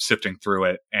kind of sifting through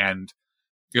it, and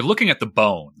you're looking at the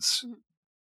bones,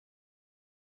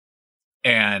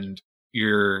 and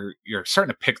you're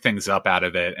starting to pick things up out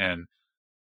of it, and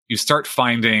you start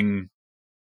finding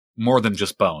more than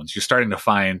just bones. You're starting to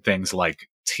find things like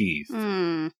teeth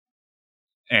and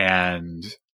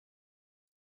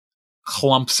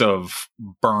clumps of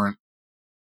burnt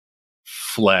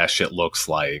flesh, it looks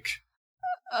like.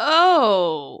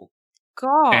 Oh,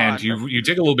 God. And you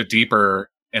dig a little bit deeper,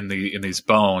 in these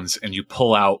bones, and you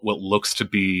pull out what looks to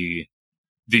be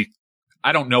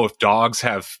I don't know if dogs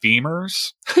have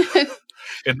femurs.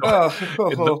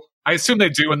 I assume they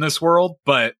do in this world,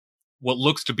 but what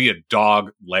looks to be a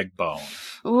dog leg bone.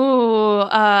 Ooh,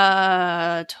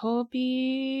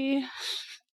 Toby.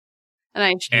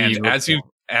 And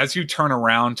as you turn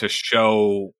around to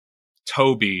show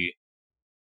Toby,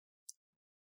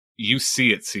 you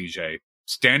see it, CJ.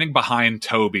 Standing behind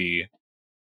Toby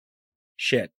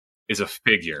is a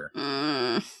figure.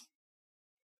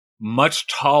 Much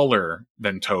taller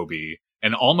than Toby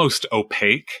and almost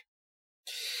opaque.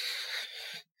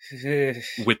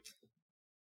 With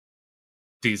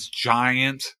these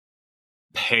giant,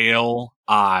 pale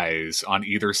eyes on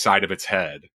either side of its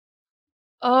head.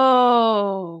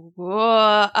 Oh.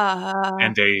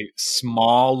 And a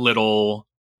small little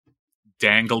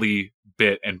dangly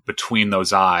bit in between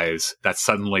those eyes that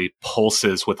suddenly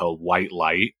pulses with a white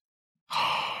light.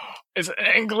 It's an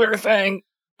angler thing.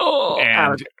 Oh,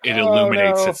 and it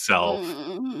illuminates itself.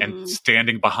 And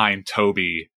standing behind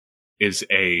Toby is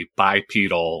a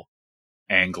bipedal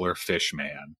angler fish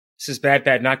man. This is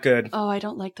bad, not good. Oh, I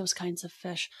don't like those kinds of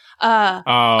fish.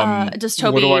 Does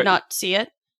Toby not see it?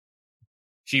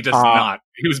 He does not.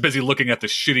 He was busy looking at the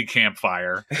shitty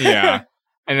campfire. Yeah.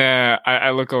 And then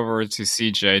I look over to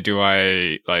CJ. Do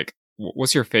I, like,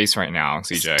 what's your face right now,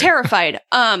 CJ? It's terrified.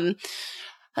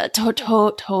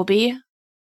 Toby.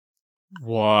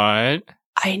 What?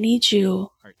 I need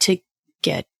you to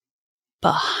get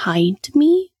behind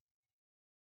me.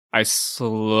 I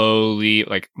slowly,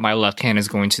 like, my left hand is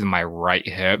going to my right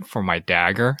hip for my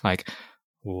dagger. Like,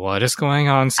 what is going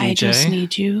on, CJ? I just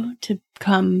need you to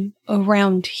come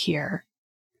around here.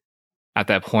 At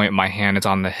that point, my hand is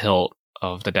on the hilt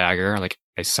of the dagger. Like,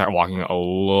 I start walking a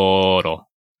little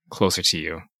closer to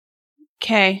you.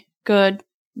 Okay, good.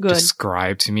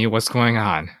 Describe to me what's going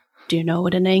on. Do you know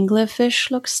what an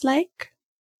anglerfish looks like?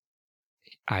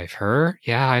 I've heard.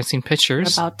 Yeah, I've seen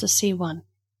pictures. You're about to see one.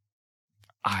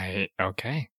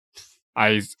 Okay.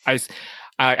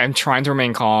 I'm trying to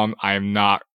remain calm. I'm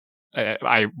not.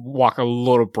 I walk a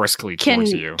little briskly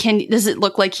towards you. Does it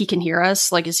look like he can hear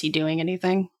us? Like, is he doing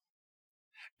anything?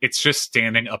 It's just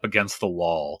standing up against the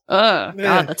wall. Oh,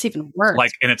 God, that's even worse.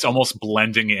 Like, and it's almost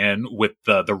blending in with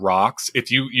the rocks.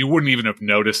 If you wouldn't even have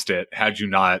noticed it had you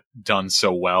not done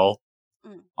so well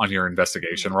on your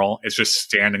investigation roll. It's just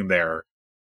standing there.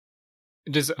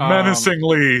 Just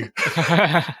menacingly.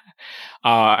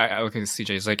 I look at CJ.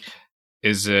 It's like,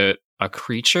 is it a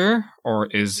creature or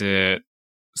is it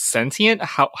sentient?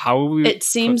 How we? It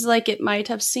seems like it might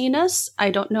have seen us.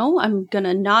 I don't know. I'm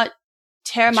gonna not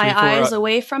tear my eyes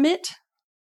away from it.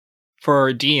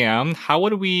 For DM, how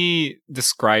would we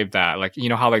describe that? Like, you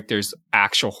know how like there's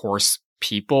actual horse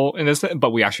people in this,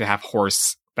 but we actually have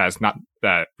horse that's not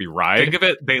that we ride. Think of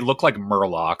it. They look like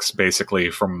Murlocs, basically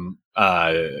from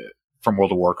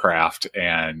World of Warcraft,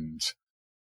 and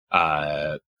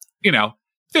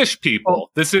fish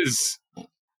people. This is.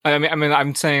 I mean,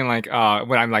 I'm saying like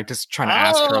when I'm like just trying to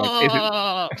ask her, like, is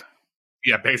it?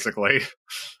 Yeah, basically.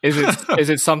 Is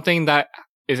it something that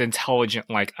is intelligent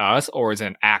like us, or is it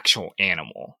an actual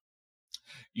animal?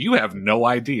 You have no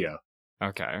idea.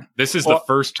 Okay. This is the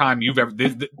first time you've ever.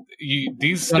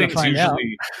 These things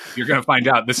usually you're going to find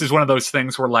out. This is one of those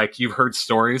things where like you've heard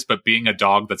stories, but being a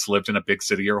dog that's lived in a big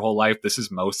city your whole life, this is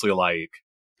mostly like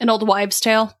an old wives'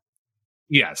 tale.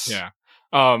 Yes. Yeah.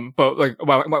 But like,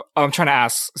 well, I'm trying to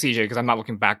ask CJ because I'm not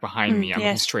looking back behind me. I'm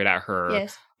looking straight at her.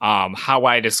 Yes. How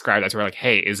I describe that to her, like,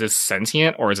 hey, is this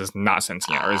sentient or is this not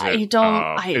sentient? Or is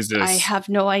it? I have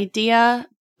no idea,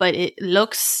 but it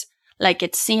looks like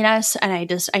it's seen us, and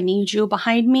I need you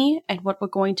behind me. And what we're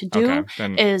going to do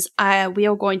is we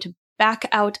are going to back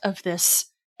out of this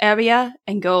area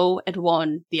and go and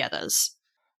warn the others.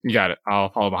 You got it. I'll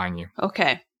follow behind you.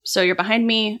 Okay. So you're behind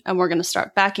me, and we're going to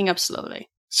start backing up slowly.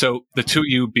 So the two of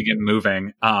you begin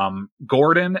moving.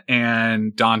 Gordon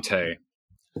and Dante.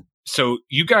 So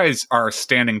you guys are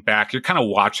standing back. You're kind of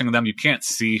watching them. You can't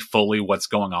see fully what's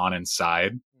going on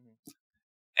inside.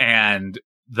 And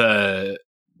the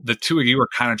two of you are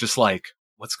kind of just like,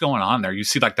 what's going on there? You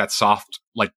see like that soft,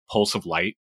 like pulse of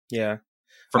light. Yeah.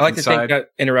 From I like inside. to think that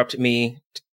interrupt me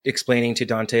explaining to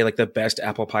Dante like the best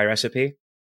apple pie recipe.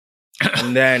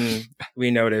 And then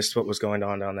we noticed what was going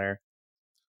on down there.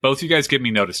 Both of you guys give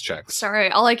me notice checks. Sorry,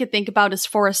 all I could think about is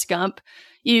Forrest Gump.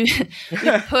 You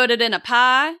put it in a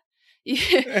pie. You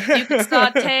can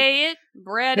saute it,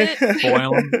 bread it.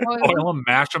 Boil them,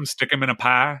 mash them, stick them in a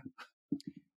pie.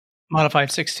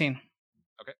 Modified 16.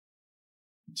 Okay.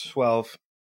 12.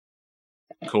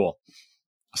 Cool.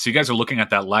 So you guys are looking at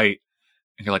that light,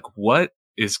 and you're like, what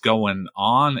is going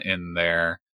on in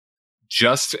there.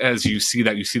 Just as you see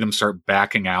them start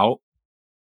backing out.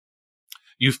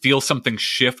 You feel something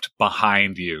shift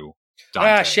behind you, Dante.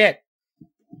 Ah, shit.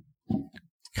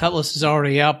 Cutlass is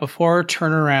already out before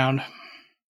turn around.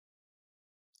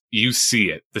 You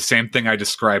see it. The same thing I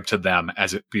described to them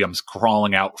as it becomes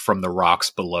crawling out from the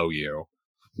rocks below you.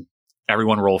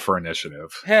 Everyone roll for initiative.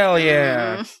 Hell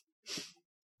yeah.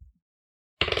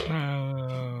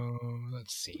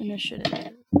 Let's see.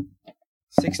 Initiative.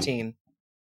 16.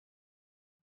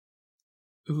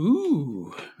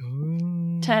 Ooh.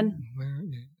 10.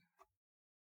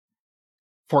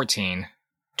 14.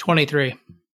 23.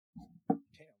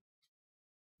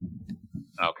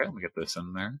 Okay, let me get this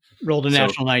in there. Rolled a So-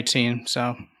 natural 19,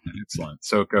 so. Excellent.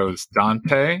 So it goes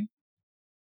Dante,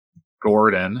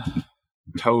 Gordon,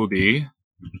 Toby,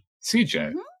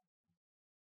 CJ. Mhm. All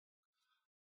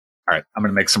right, I'm going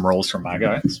to make some rolls for my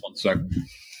guys. 1 second.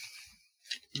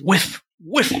 Whiff.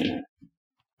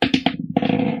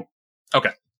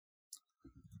 Okay.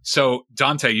 So,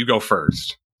 Dante, you go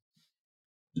first.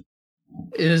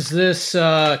 Is this,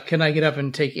 can I get up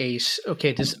and take ace?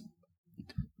 Okay,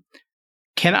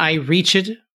 can I reach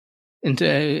it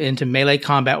into melee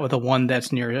combat with the one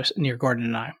that's near Gordon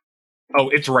and I? Oh,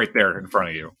 it's right there in front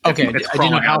of you. Okay, It's I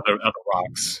didn't know crawling how- out of the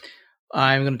rocks.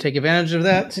 I'm going to take advantage of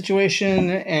that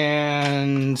situation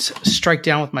and strike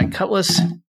down with my cutlass.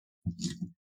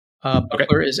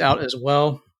 Buckler is out as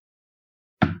well.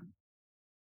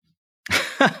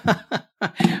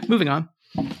 Moving on.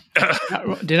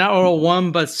 Did not roll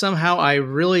 1, but somehow I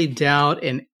really doubt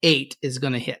an 8 is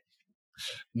going to hit.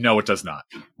 No, it does not.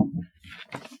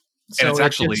 So it's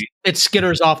actually- it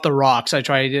skitters off the rocks. I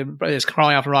tried to. It's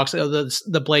crawling off the rocks.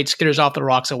 The blade skitters off the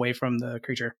rocks away from the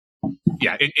creature.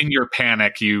 Yeah, in your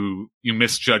panic, you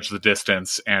misjudge the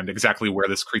distance and exactly where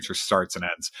this creature starts and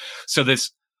ends. So to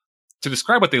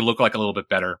describe what they look like a little bit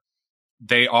better,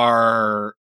 they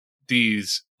are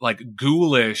these like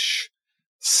ghoulish,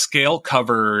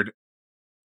 scale-covered,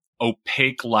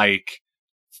 opaque-like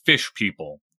fish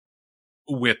people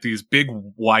with these big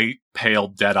white pale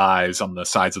dead eyes on the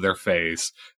sides of their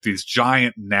face, these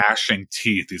giant gnashing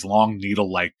teeth, these long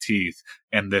needle-like teeth,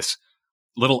 and this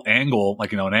little angle,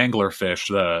 like, an anglerfish,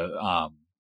 the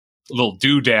little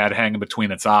doodad hanging between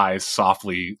its eyes,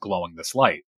 softly glowing this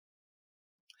light.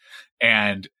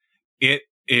 And it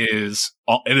is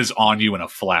on you in a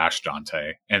flash,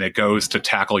 Dante, and it goes to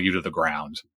tackle you to the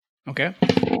ground. Okay,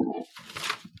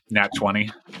 Nat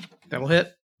 20. that'll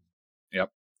hit.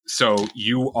 So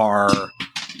you are...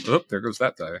 Oh, there goes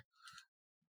that die.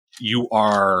 You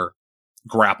are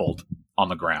grappled on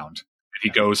the ground. He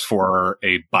goes for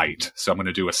a bite. So I'm going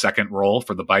to do a second roll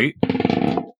for the bite.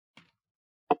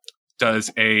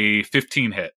 Does a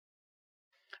 15 hit?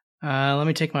 Let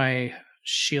me take my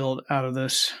shield out of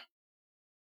this.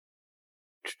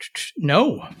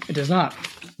 No, it does not.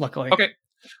 Luckily. Okay.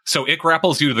 So it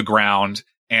grapples you to the ground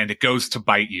and it goes to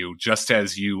bite you just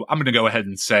as you... I'm going to go ahead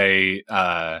and say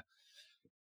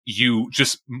you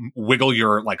just wiggle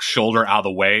your shoulder out of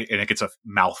the way and it gets a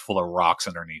mouthful of rocks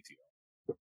underneath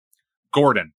you.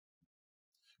 Gordon,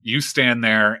 you stand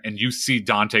there and you see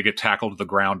Dante get tackled to the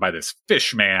ground by this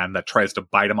fish man that tries to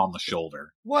bite him on the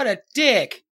shoulder. What a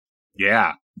dick.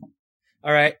 Yeah.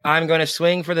 All right, I'm going to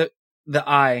swing for the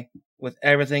eye with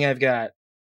everything I've got.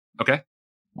 Okay.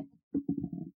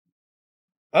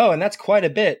 Oh, and that's quite a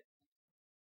bit.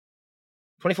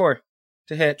 24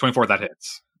 to hit. 24, that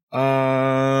hits.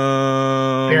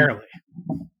 Barely.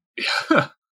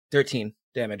 13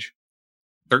 damage.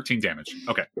 13 damage.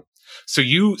 Okay. So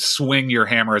you swing your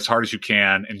hammer as hard as you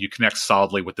can and you connect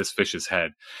solidly with this fish's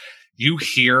head. You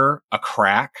hear a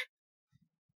crack,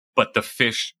 but the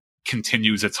fish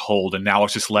continues its hold and now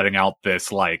it's just letting out this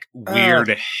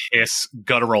weird hiss,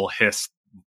 guttural hiss,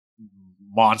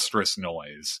 monstrous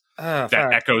noise that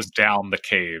echoes down the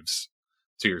caves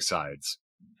to your sides.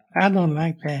 I don't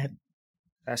like that.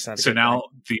 That's not a So good now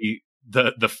thing.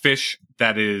 the fish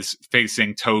that is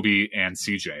facing Toby and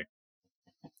CJ.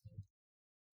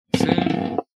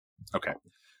 Okay.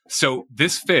 So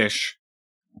this fish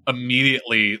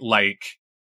immediately,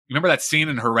 remember that scene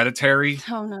in Hereditary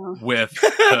Oh no. with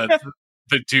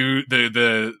the dude,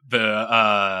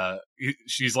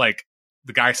 she's like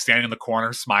the guy standing in the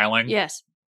corner smiling. Yes.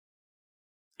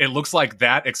 It looks like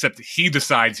that, except he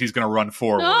decides he's going to run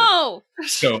forward. No.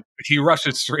 So he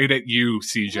rushes straight at you,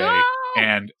 CJ, No.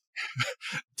 and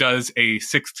does a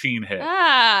 16 hit.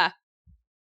 Ah.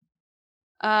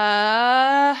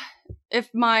 If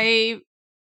my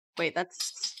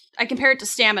I compare it to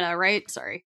stamina, right?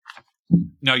 Sorry.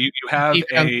 No, you have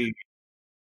Defense. a...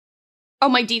 Oh,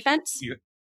 my defense?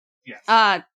 Yes.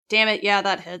 Damn it. Yeah,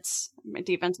 that hits. My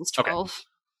defense is 12.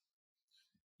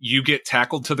 You get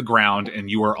tackled to the ground,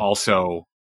 and you are also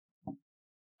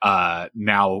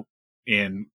now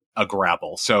in a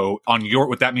grapple. So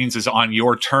what that means is on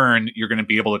your turn, you're going to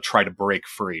be able to try to break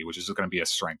free, which is going to be a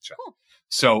strength check. Cool.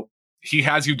 So he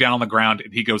has you down on the ground,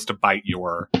 and he goes to bite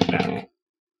your neck.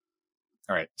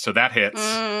 All right, so that hits.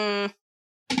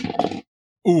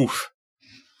 Oof.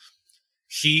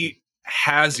 He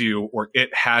has you, or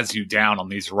it has you down on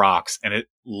these rocks, and it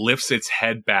lifts its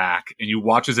head back, and you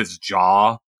watch as its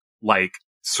jaw, like,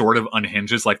 sort of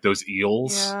unhinges like those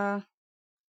eels. Yeah.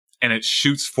 And it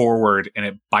shoots forward, and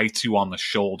it bites you on the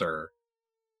shoulder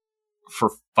for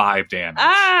 5 damage.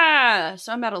 Ah!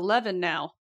 So I'm at 11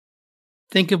 now.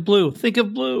 Think of blue. Think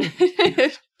of blue.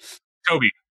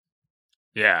 Toby.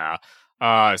 Yeah.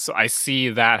 So I see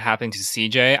that happening to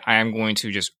CJ. I am going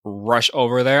to just rush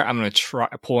over there. I'm going to try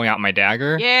pulling out my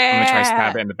dagger. Yeah. I'm going to try to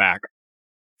stab it in the back.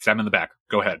 Stab him in the back.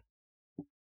 Go ahead.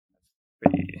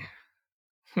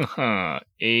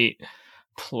 8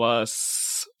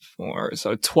 plus 4,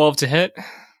 so 12 to hit.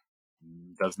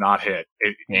 Does not hit.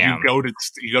 You go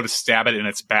to stab it in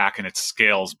its back, and its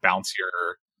scales bounce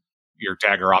your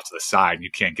dagger off to the side, and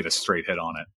you can't get a straight hit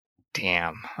on it.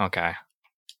 Damn. Okay.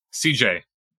 CJ,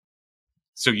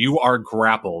 so you are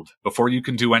grappled. Before you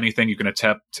can do anything, you can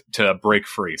attempt to break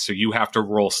free. So you have to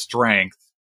roll strength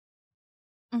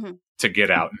to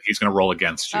get out, and he's going to roll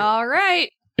against you. All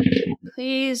right.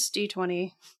 Please,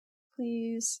 D20.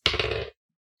 Please.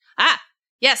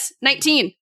 Yes,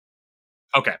 19.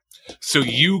 Okay. So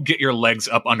you get your legs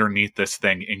up underneath this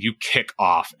thing, and you kick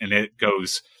off, and it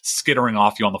goes skittering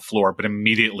off you on the floor, but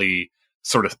immediately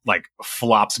sort of like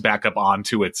flops back up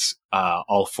onto its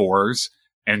all fours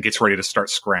and gets ready to start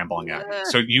scrambling at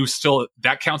you. So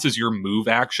that counts as your move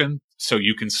action, so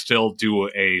you can still do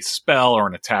a spell or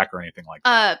an attack or anything like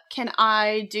that. Can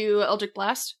I do Eldritch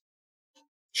Blast?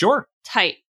 Sure.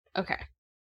 Tight. Okay.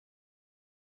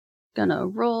 Gonna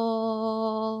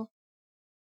roll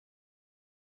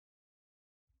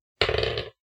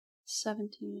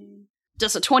 17.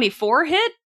 Does a 24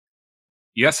 hit?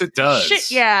 Yes, it does.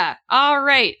 Shit, yeah. All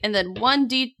right. And then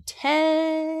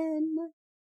 1d10.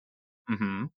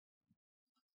 Mm-hmm.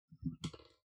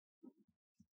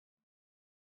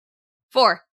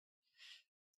 4.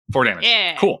 4 damage.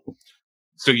 Yeah. Cool.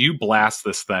 So you blast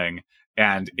this thing,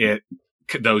 and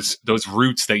those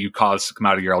roots that you caused to come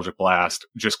out of your Eldritch Blast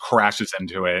just crashes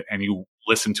into it, and you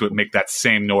listen to it make that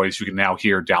same noise you can now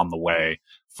hear down the way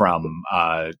from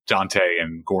Dante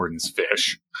and Gordon's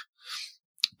fish.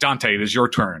 Dante, it is your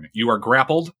turn. You are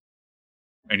grappled,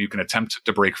 and you can attempt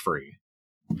to break free.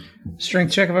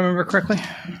 Strength check, if I remember correctly.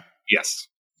 Yes.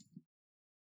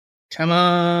 Come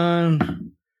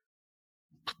on.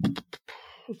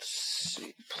 Let's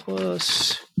see.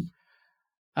 Plus.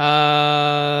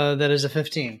 That is a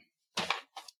 15.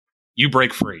 You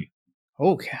break free.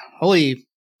 Okay. Holy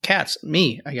cats.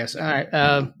 Me, I guess. All right.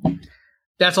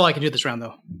 That's all I can do this round,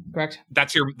 though. Correct?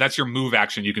 That's your move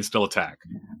action. You can still attack.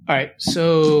 All right.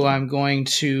 So I'm going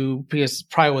to, because it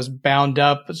probably was bound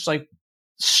up, it's like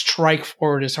strike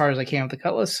forward as hard as I can with the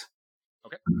cutlass.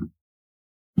 Okay.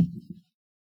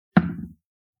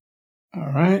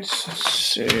 All right. Let's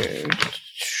see.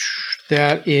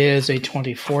 That is a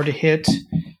 24 to hit.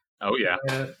 Oh, yeah.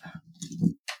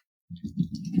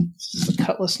 This is a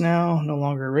cutlass now, no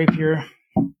longer a rapier.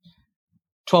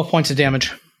 12 points of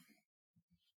damage.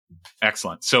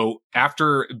 Excellent. So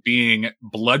after being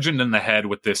bludgeoned in the head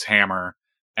with this hammer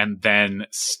and then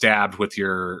stabbed with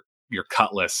your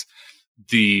cutlass,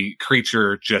 the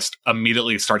creature just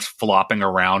immediately starts flopping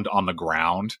around on the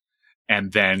ground.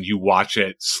 And then you watch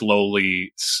it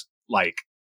slowly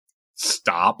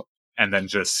stop and then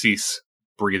just cease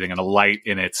breathing, and a light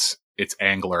in its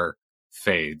angler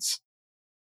fades.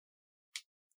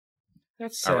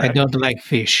 That's All I right. don't like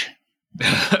fish.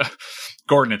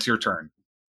 Gordon, it's your turn.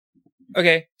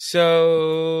 Okay,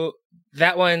 so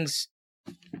that one's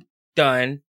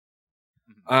done.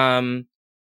 I'm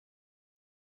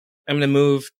gonna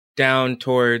move down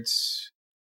towards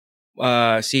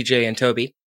CJ and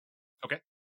Toby. Okay.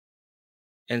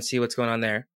 And see what's going on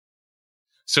there.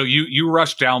 So you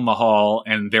rush down the hall,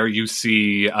 and there you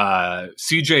see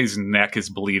CJ's neck is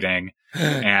bleeding,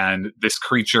 and this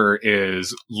creature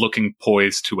is looking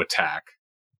poised to attack.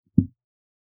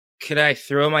 Could I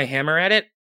throw my hammer at it?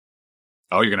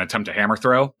 Oh, you're going to attempt a hammer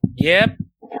throw? Yep.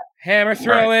 Hammer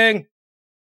throwing. Right.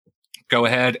 Go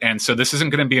ahead. And so this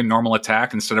isn't going to be a normal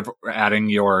attack. Instead of adding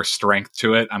your strength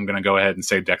to it, I'm going to go ahead and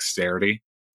say dexterity.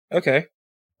 Okay.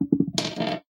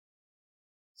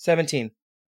 17.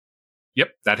 Yep,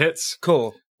 that hits.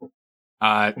 Cool.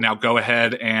 Now go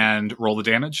ahead and roll the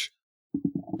damage.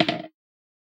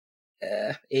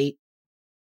 8.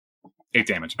 8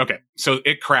 damage. Okay, so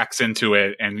it cracks into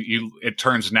it, and it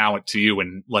turns now to you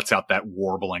and lets out that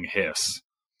warbling hiss.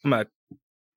 I'm gonna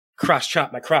cross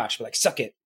chop my crotch, but like suck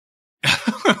it.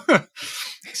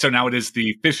 So now it is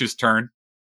the fish's turn.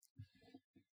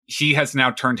 He has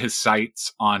now turned his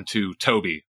sights onto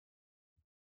Toby.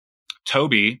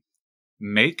 Toby,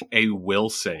 make a will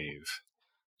save.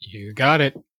 You got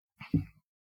it.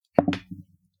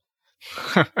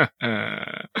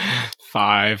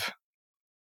 5.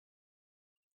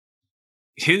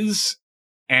 His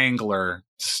angler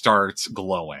starts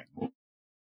glowing.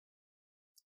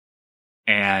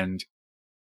 And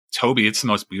Toby, it's the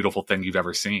most beautiful thing you've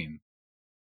ever seen.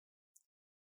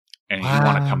 And you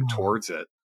want to come towards it.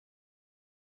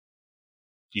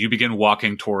 You begin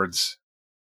walking towards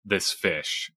this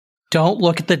fish. Don't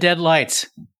look at the dead lights.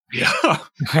 Yeah.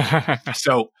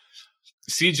 So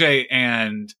CJ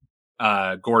and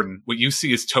Gordon, what you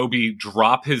see is Toby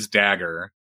drop his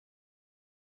dagger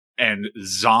and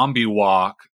zombie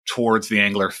walk towards the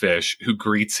anglerfish, who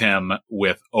greets him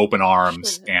with open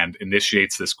arms and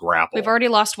initiates this grapple. We've already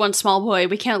lost one small boy.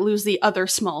 We can't lose the other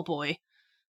small boy.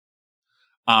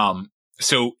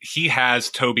 So he has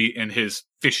Toby in his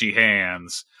fishy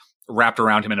hands, wrapped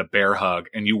around him in a bear hug,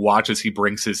 and you watch as he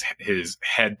brings his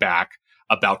head back,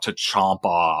 about to chomp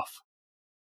off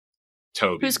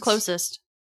Toby. Who's closest?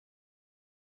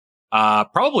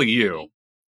 Probably you.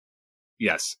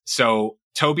 Yes. So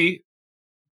Toby,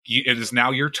 it is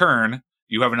now your turn.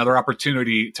 You have another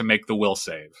opportunity to make the will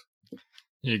save.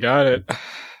 You got it.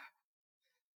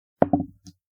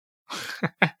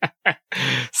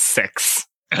 6.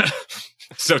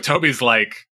 So Toby's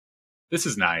like, this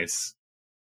is nice.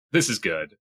 This is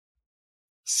good.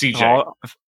 CJ.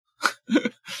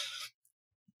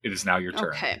 It is now your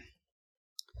turn. Okay.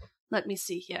 Let me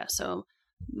see here. So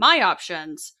my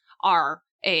options are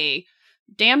a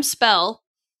damn spell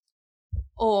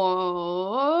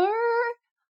or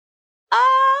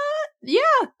yeah,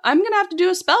 I'm going to have to do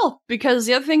a spell because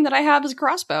the other thing that I have is a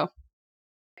crossbow.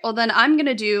 Well, then I'm going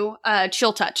to do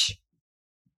chill touch.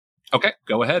 Okay,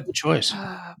 go ahead. Good choice.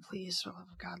 Please, oh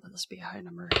God, let this be a high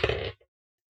number.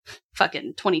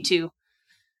 Fucking 22.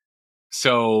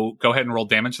 So go ahead and roll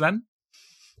damage then.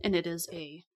 And it is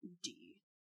a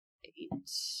D8.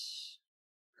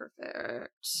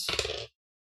 Perfect.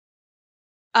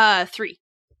 3.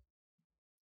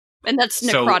 And that's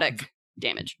necrotic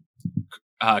damage.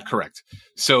 Correct.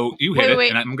 So you hit it,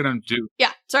 and I'm going to do...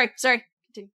 Yeah, sorry. Continue.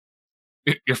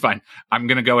 You're fine. I'm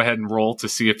going to go ahead and roll to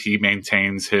see if he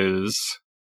maintains his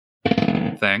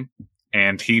thing.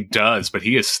 And he does, but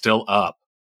he is still up.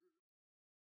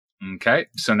 Okay,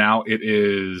 so now it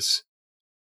is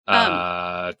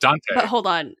Dante. But hold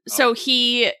on. So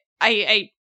so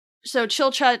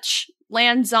Chill Touch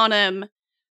lands on him.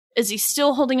 Is he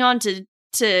still holding on to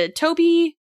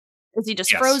Toby? Is he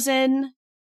just frozen?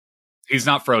 He's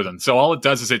not frozen. So all it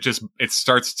does is it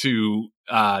starts to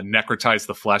necrotize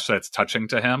the flesh that's touching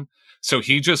to him. So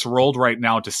he just rolled right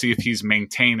now to see if he's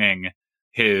maintaining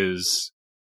his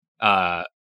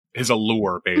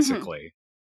allure, basically. Mm-hmm.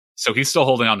 So he's still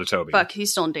holding on to Toby. Fuck,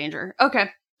 he's still in danger. Okay.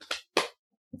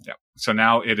 Yeah. So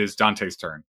now it is Dante's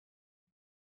turn.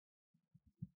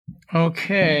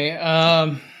 Okay.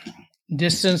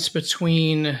 Distance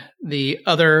between the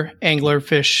other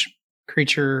anglerfish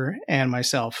creature and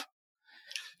myself.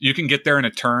 You can get there in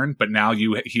a turn, but now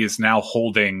he is now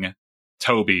holding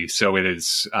Toby, so it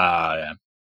is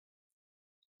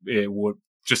it would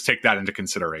just take that into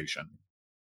consideration.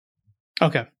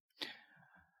 Okay.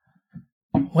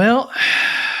 Well,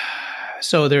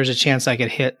 so there's a chance I could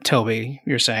hit Toby,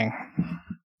 you're saying?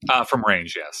 From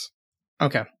range, yes.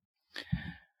 Okay.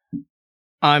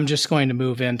 I'm just going to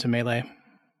move into melee.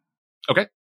 Okay.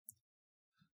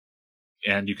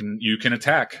 And you can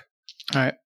attack. All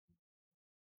right.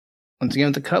 Once again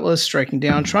with the cutlass, striking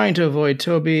down, trying to avoid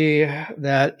Toby.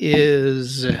 That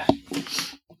is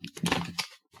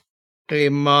a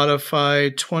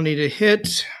modified 20 to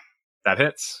hit. That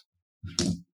hits.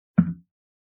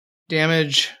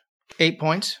 Damage, 8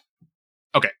 points.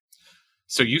 Okay.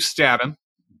 So you stab him.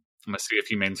 I'm going to see if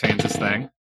he maintains his thing.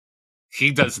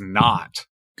 He does not.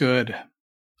 Good.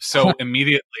 So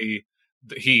immediately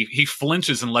he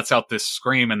flinches and lets out this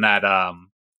scream, and that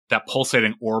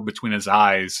pulsating orb between his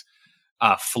eyes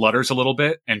flutters a little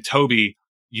bit. And Toby,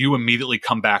 you immediately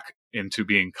come back into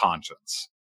being conscious.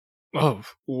 Oh,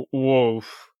 whoa.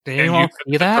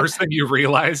 The first thing you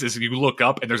realize is you look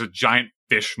up and there's a giant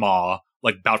fish maw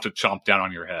about to chomp down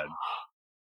on your head.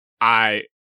 I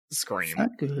scream.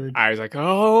 Not good. I was like,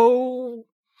 oh.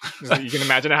 You can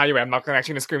imagine how you are. I'm not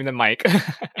actually going to scream in the mic.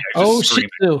 Oh, scream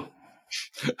shit!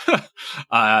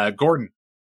 Gordon.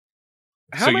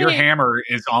 How So your many- hammer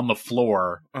is on the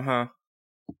floor Uh-huh.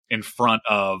 in front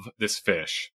of this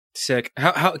fish Sick.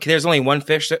 How there's only one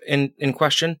fish in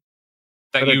question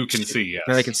that That I- you can see. Yes.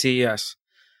 that I can see, yes.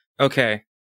 Okay.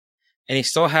 And he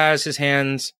still has his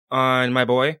hands on my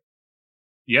boy?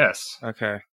 Yes.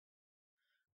 Okay.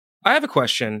 I have a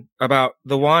question about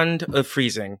the wand of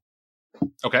freezing.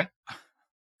 Okay.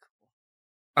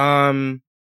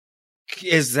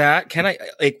 Is that, can I,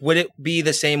 like, would it be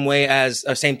the same way as,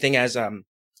 same thing as,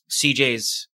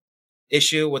 CJ's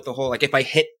issue with the whole, like, if I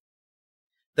hit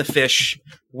the fish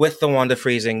with the wand of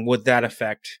freezing, would that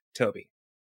affect Toby?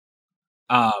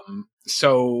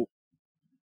 So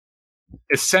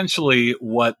essentially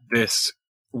what this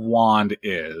wand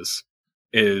is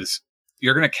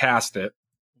you're going to cast it,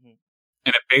 Mhm.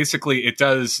 and it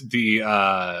does the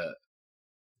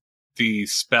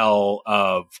spell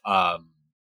of,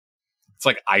 it's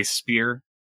like ice spear.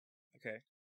 Okay.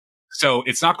 So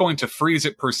it's not going to freeze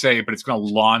it per se, but it's going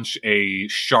to launch a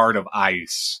shard of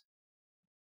ice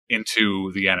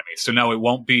into the enemy. So no, it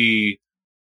won't be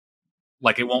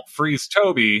like, it won't freeze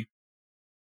Toby,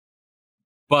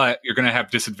 but you're going to have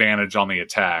disadvantage on the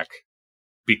attack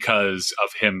because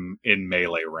of him in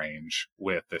melee range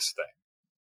with this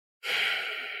thing.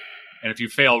 And if you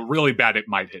fail really bad, it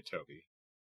might hit Toby.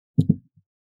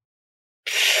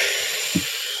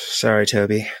 Sorry,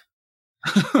 Toby.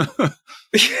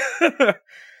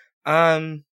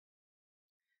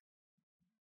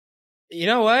 You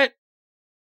know what?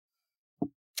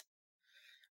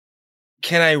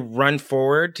 Can I run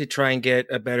forward to try and get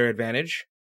a better advantage?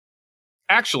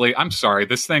 Actually, I'm sorry.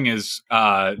 This thing is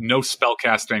no spell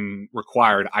casting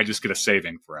required. I just get a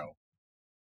saving throw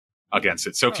against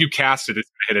it. So if you cast it, it's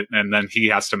going to hit it, and then he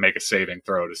has to make a saving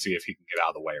throw to see if he can get out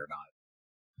of the way or not.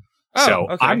 Oh, So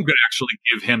okay. I'm going to actually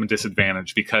give him a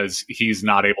disadvantage because he's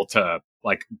not able to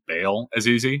like bail as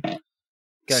easy. Gotcha.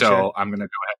 So I'm going to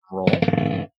go ahead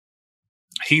and roll.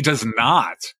 He does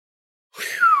not.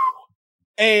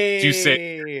 Hey, Do you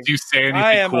say anything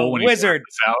I am cool a when wizard.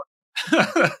 he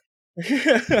finds this out?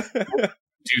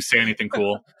 Do you say anything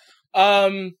cool?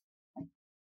 I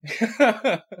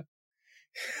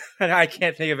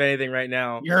can't think of anything right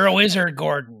now. You're a wizard,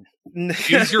 Gordon.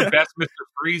 Use your best Mr.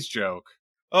 Freeze joke.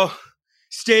 Oh,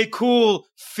 stay cool,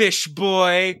 fish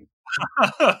boy.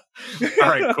 All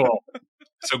right, cool.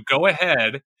 So go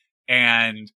ahead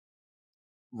and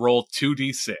roll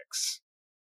 2d6.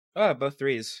 Oh, both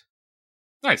threes.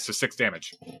 Nice, so 6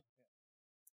 damage.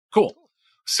 Cool.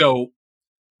 So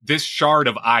this shard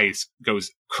of ice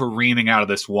goes careening out of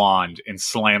this wand and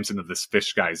slams into this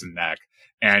fish guy's neck.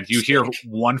 And you hear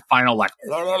one final, like,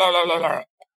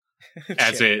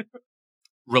 as it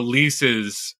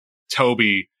releases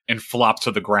Toby and flops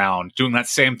to the ground, doing that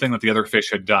same thing that the other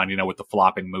fish had done, with the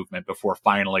flopping movement before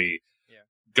finally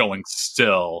going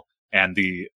still, and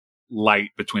the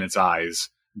light between its eyes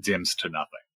dims to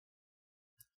nothing,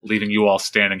 leaving you all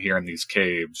standing here in these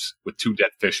caves with 2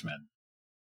 dead fishmen.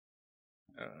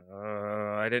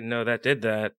 I didn't know that did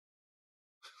that.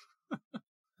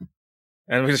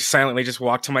 And we just silently just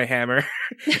walk to my hammer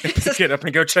and pick it up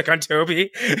and go check on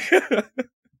Toby.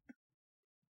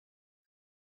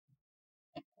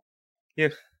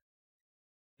 You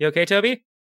okay, Toby?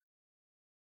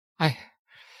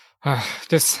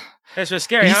 This. That's just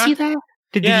scary, Did you huh? see that?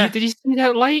 Did you see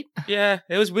that light? Yeah,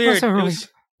 it was weird. so really-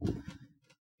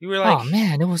 You were like, Oh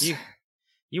man, it was.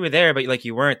 you were there, but like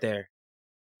you weren't there.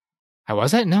 I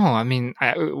wasn't. No, I mean,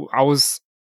 I was.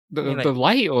 The, I mean, like- the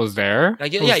light was there.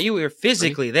 Like, It yeah, was- you were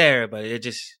physically there, but it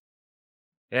just,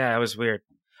 it was weird.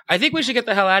 I think we should get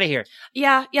the hell out of here.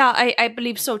 Yeah, I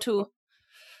believe so too.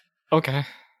 Okay.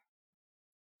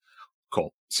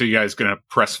 Cool. So you guys going to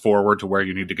press forward to where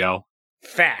you need to go?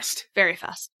 Fast. Very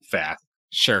fast. Fast.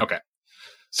 Sure. Okay.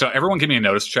 So everyone give me a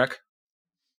notice check.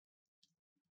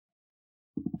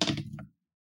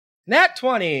 Nat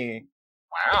 20.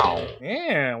 Wow.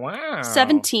 Yeah, wow.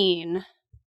 17.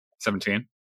 17.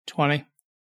 20.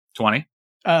 20.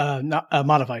 Not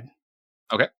modified.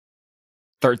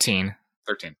 13.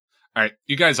 13. All right.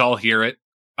 You guys all hear it.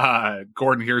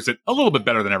 Gordon hears it a little bit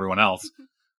better than everyone else.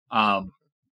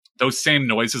 Those same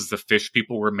noises the fish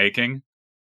people were making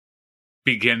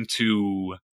begin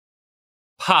to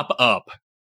pop up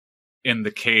in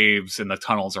the caves and the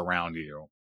tunnels around you.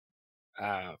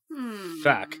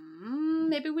 Fuck.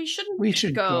 Maybe we shouldn't We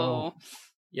should go.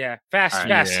 Yeah, fast, All right.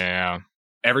 fast. Yeah.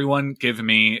 Everyone give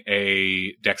me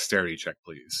a dexterity check,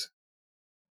 please.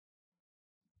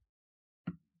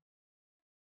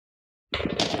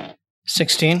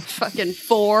 16. Fucking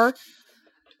 4.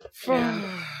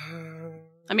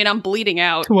 I mean, I'm bleeding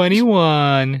out.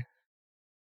 21.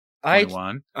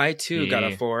 21. I too got a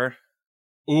Yeah. 4.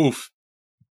 Oof.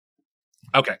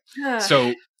 Okay.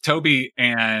 So Toby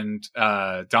and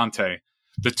Dante,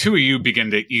 the two of you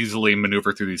begin to easily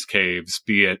maneuver through these caves,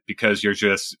 be it because you're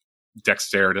just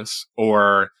dexterous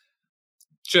or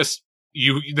just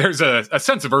there's a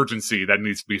sense of urgency that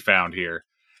needs to be found here.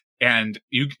 And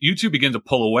you two begin to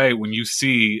pull away when you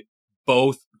see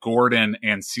both Gordon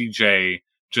and CJ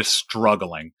just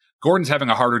struggling. Gordon's having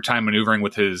a harder time maneuvering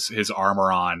with his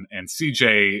armor on, and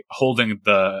CJ holding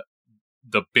the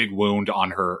big wound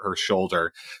on her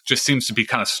shoulder just seems to be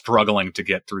kind of struggling to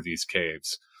get through these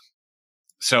caves.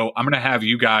 So I'm going to have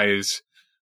you guys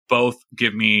both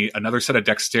give me another set of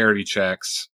dexterity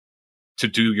checks to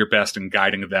do your best in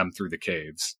guiding them through the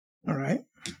caves. All right.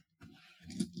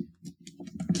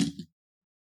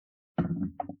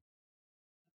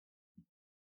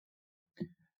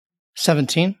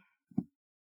 $17.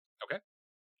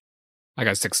 I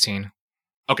got 16.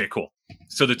 Okay, cool.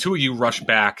 So the two of you rush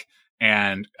back,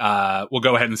 and we'll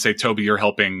go ahead and say, Toby, you're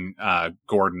helping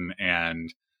Gordon,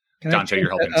 and Can Dante, I you're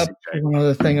helping up CJ. one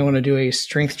other thing, I want to do a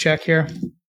strength check here.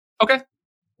 Okay.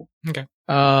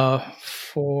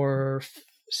 For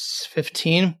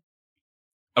 15.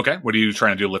 Okay. What are you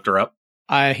trying to do? Lift her up?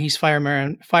 He's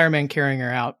fireman carrying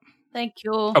her out. Thank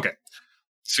you. Okay.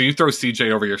 So you throw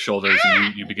CJ over your shoulders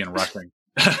and you begin rushing.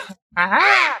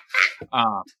 I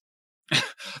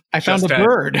found a Just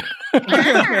bird.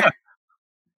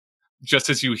 Just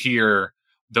as you hear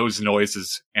those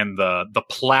noises and the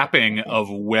plapping of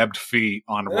webbed feet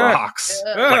on rocks,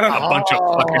 like a bunch of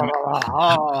fucking,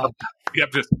 you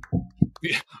have just,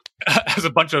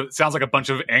 as sounds like a bunch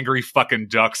of angry fucking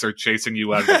ducks are chasing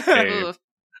you out of the cave.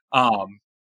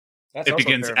 It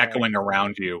begins echoing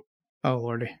around you. Oh,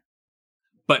 Lordy.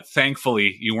 But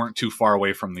thankfully, you weren't too far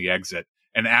away from the exit.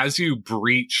 And as you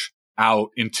breach out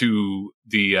into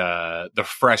the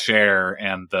fresh air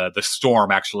and the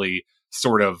storm actually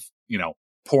sort of,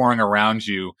 pouring around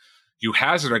you, you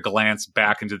hazard a glance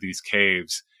back into these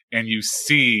caves and you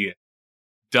see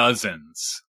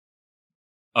dozens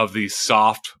of these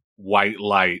soft white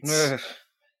lights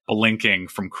blinking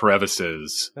from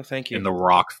crevices No, thank you. in the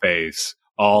rock face,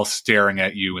 all staring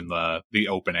at you in the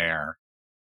open air.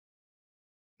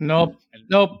 Nope.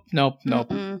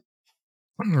 Mm-mm.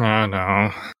 Oh,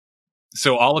 no.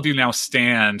 So all of you now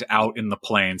stand out in the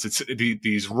plains. It's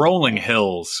these rolling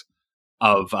hills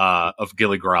of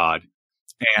Gilligrod,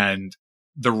 and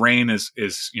the rain is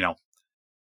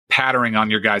pattering on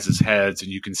your guys' heads,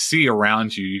 and you can see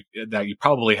around you that you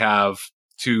probably have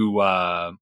to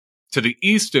the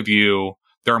east of you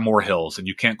there are more hills, and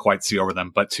you can't quite see over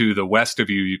them. But to the west of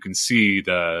you, you can see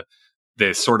the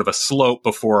sort of a slope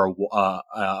before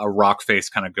a rock face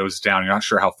kind of goes down. You're not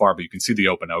sure how far, but you can see the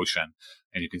open ocean,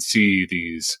 and you can see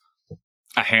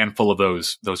a handful of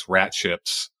those rat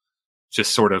ships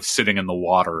just sort of sitting in the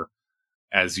water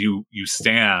as you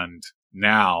stand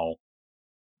now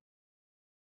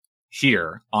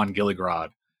here on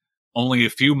Gilligrod, only a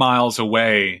few miles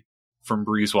away from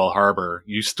Breezewell Harbor.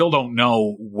 You still don't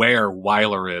know where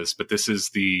Weiler is, but this is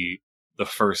the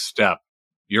first step.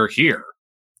 You're here.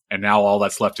 And now all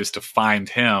that's left is to find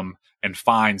him and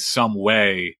find some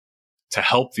way to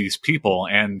help these people,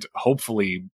 and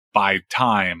hopefully buy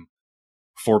time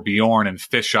for Bjorn and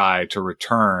Fisheye to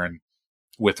return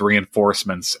with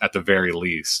reinforcements at the very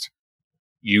least.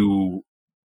 You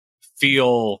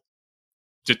feel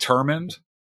determined,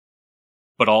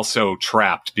 but also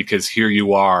trapped, because here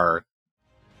you are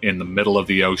in the middle of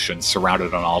the ocean,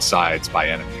 surrounded on all sides by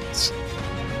enemies.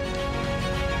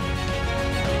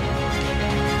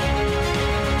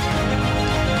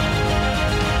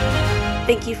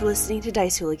 Thank you for listening to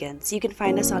Dice Hooligans. You can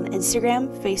find us on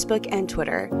Instagram, Facebook, and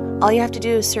Twitter. All you have to do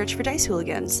is search for Dice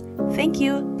Hooligans. Thank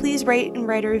you. Please rate and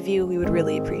write a review. We would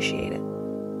really appreciate it.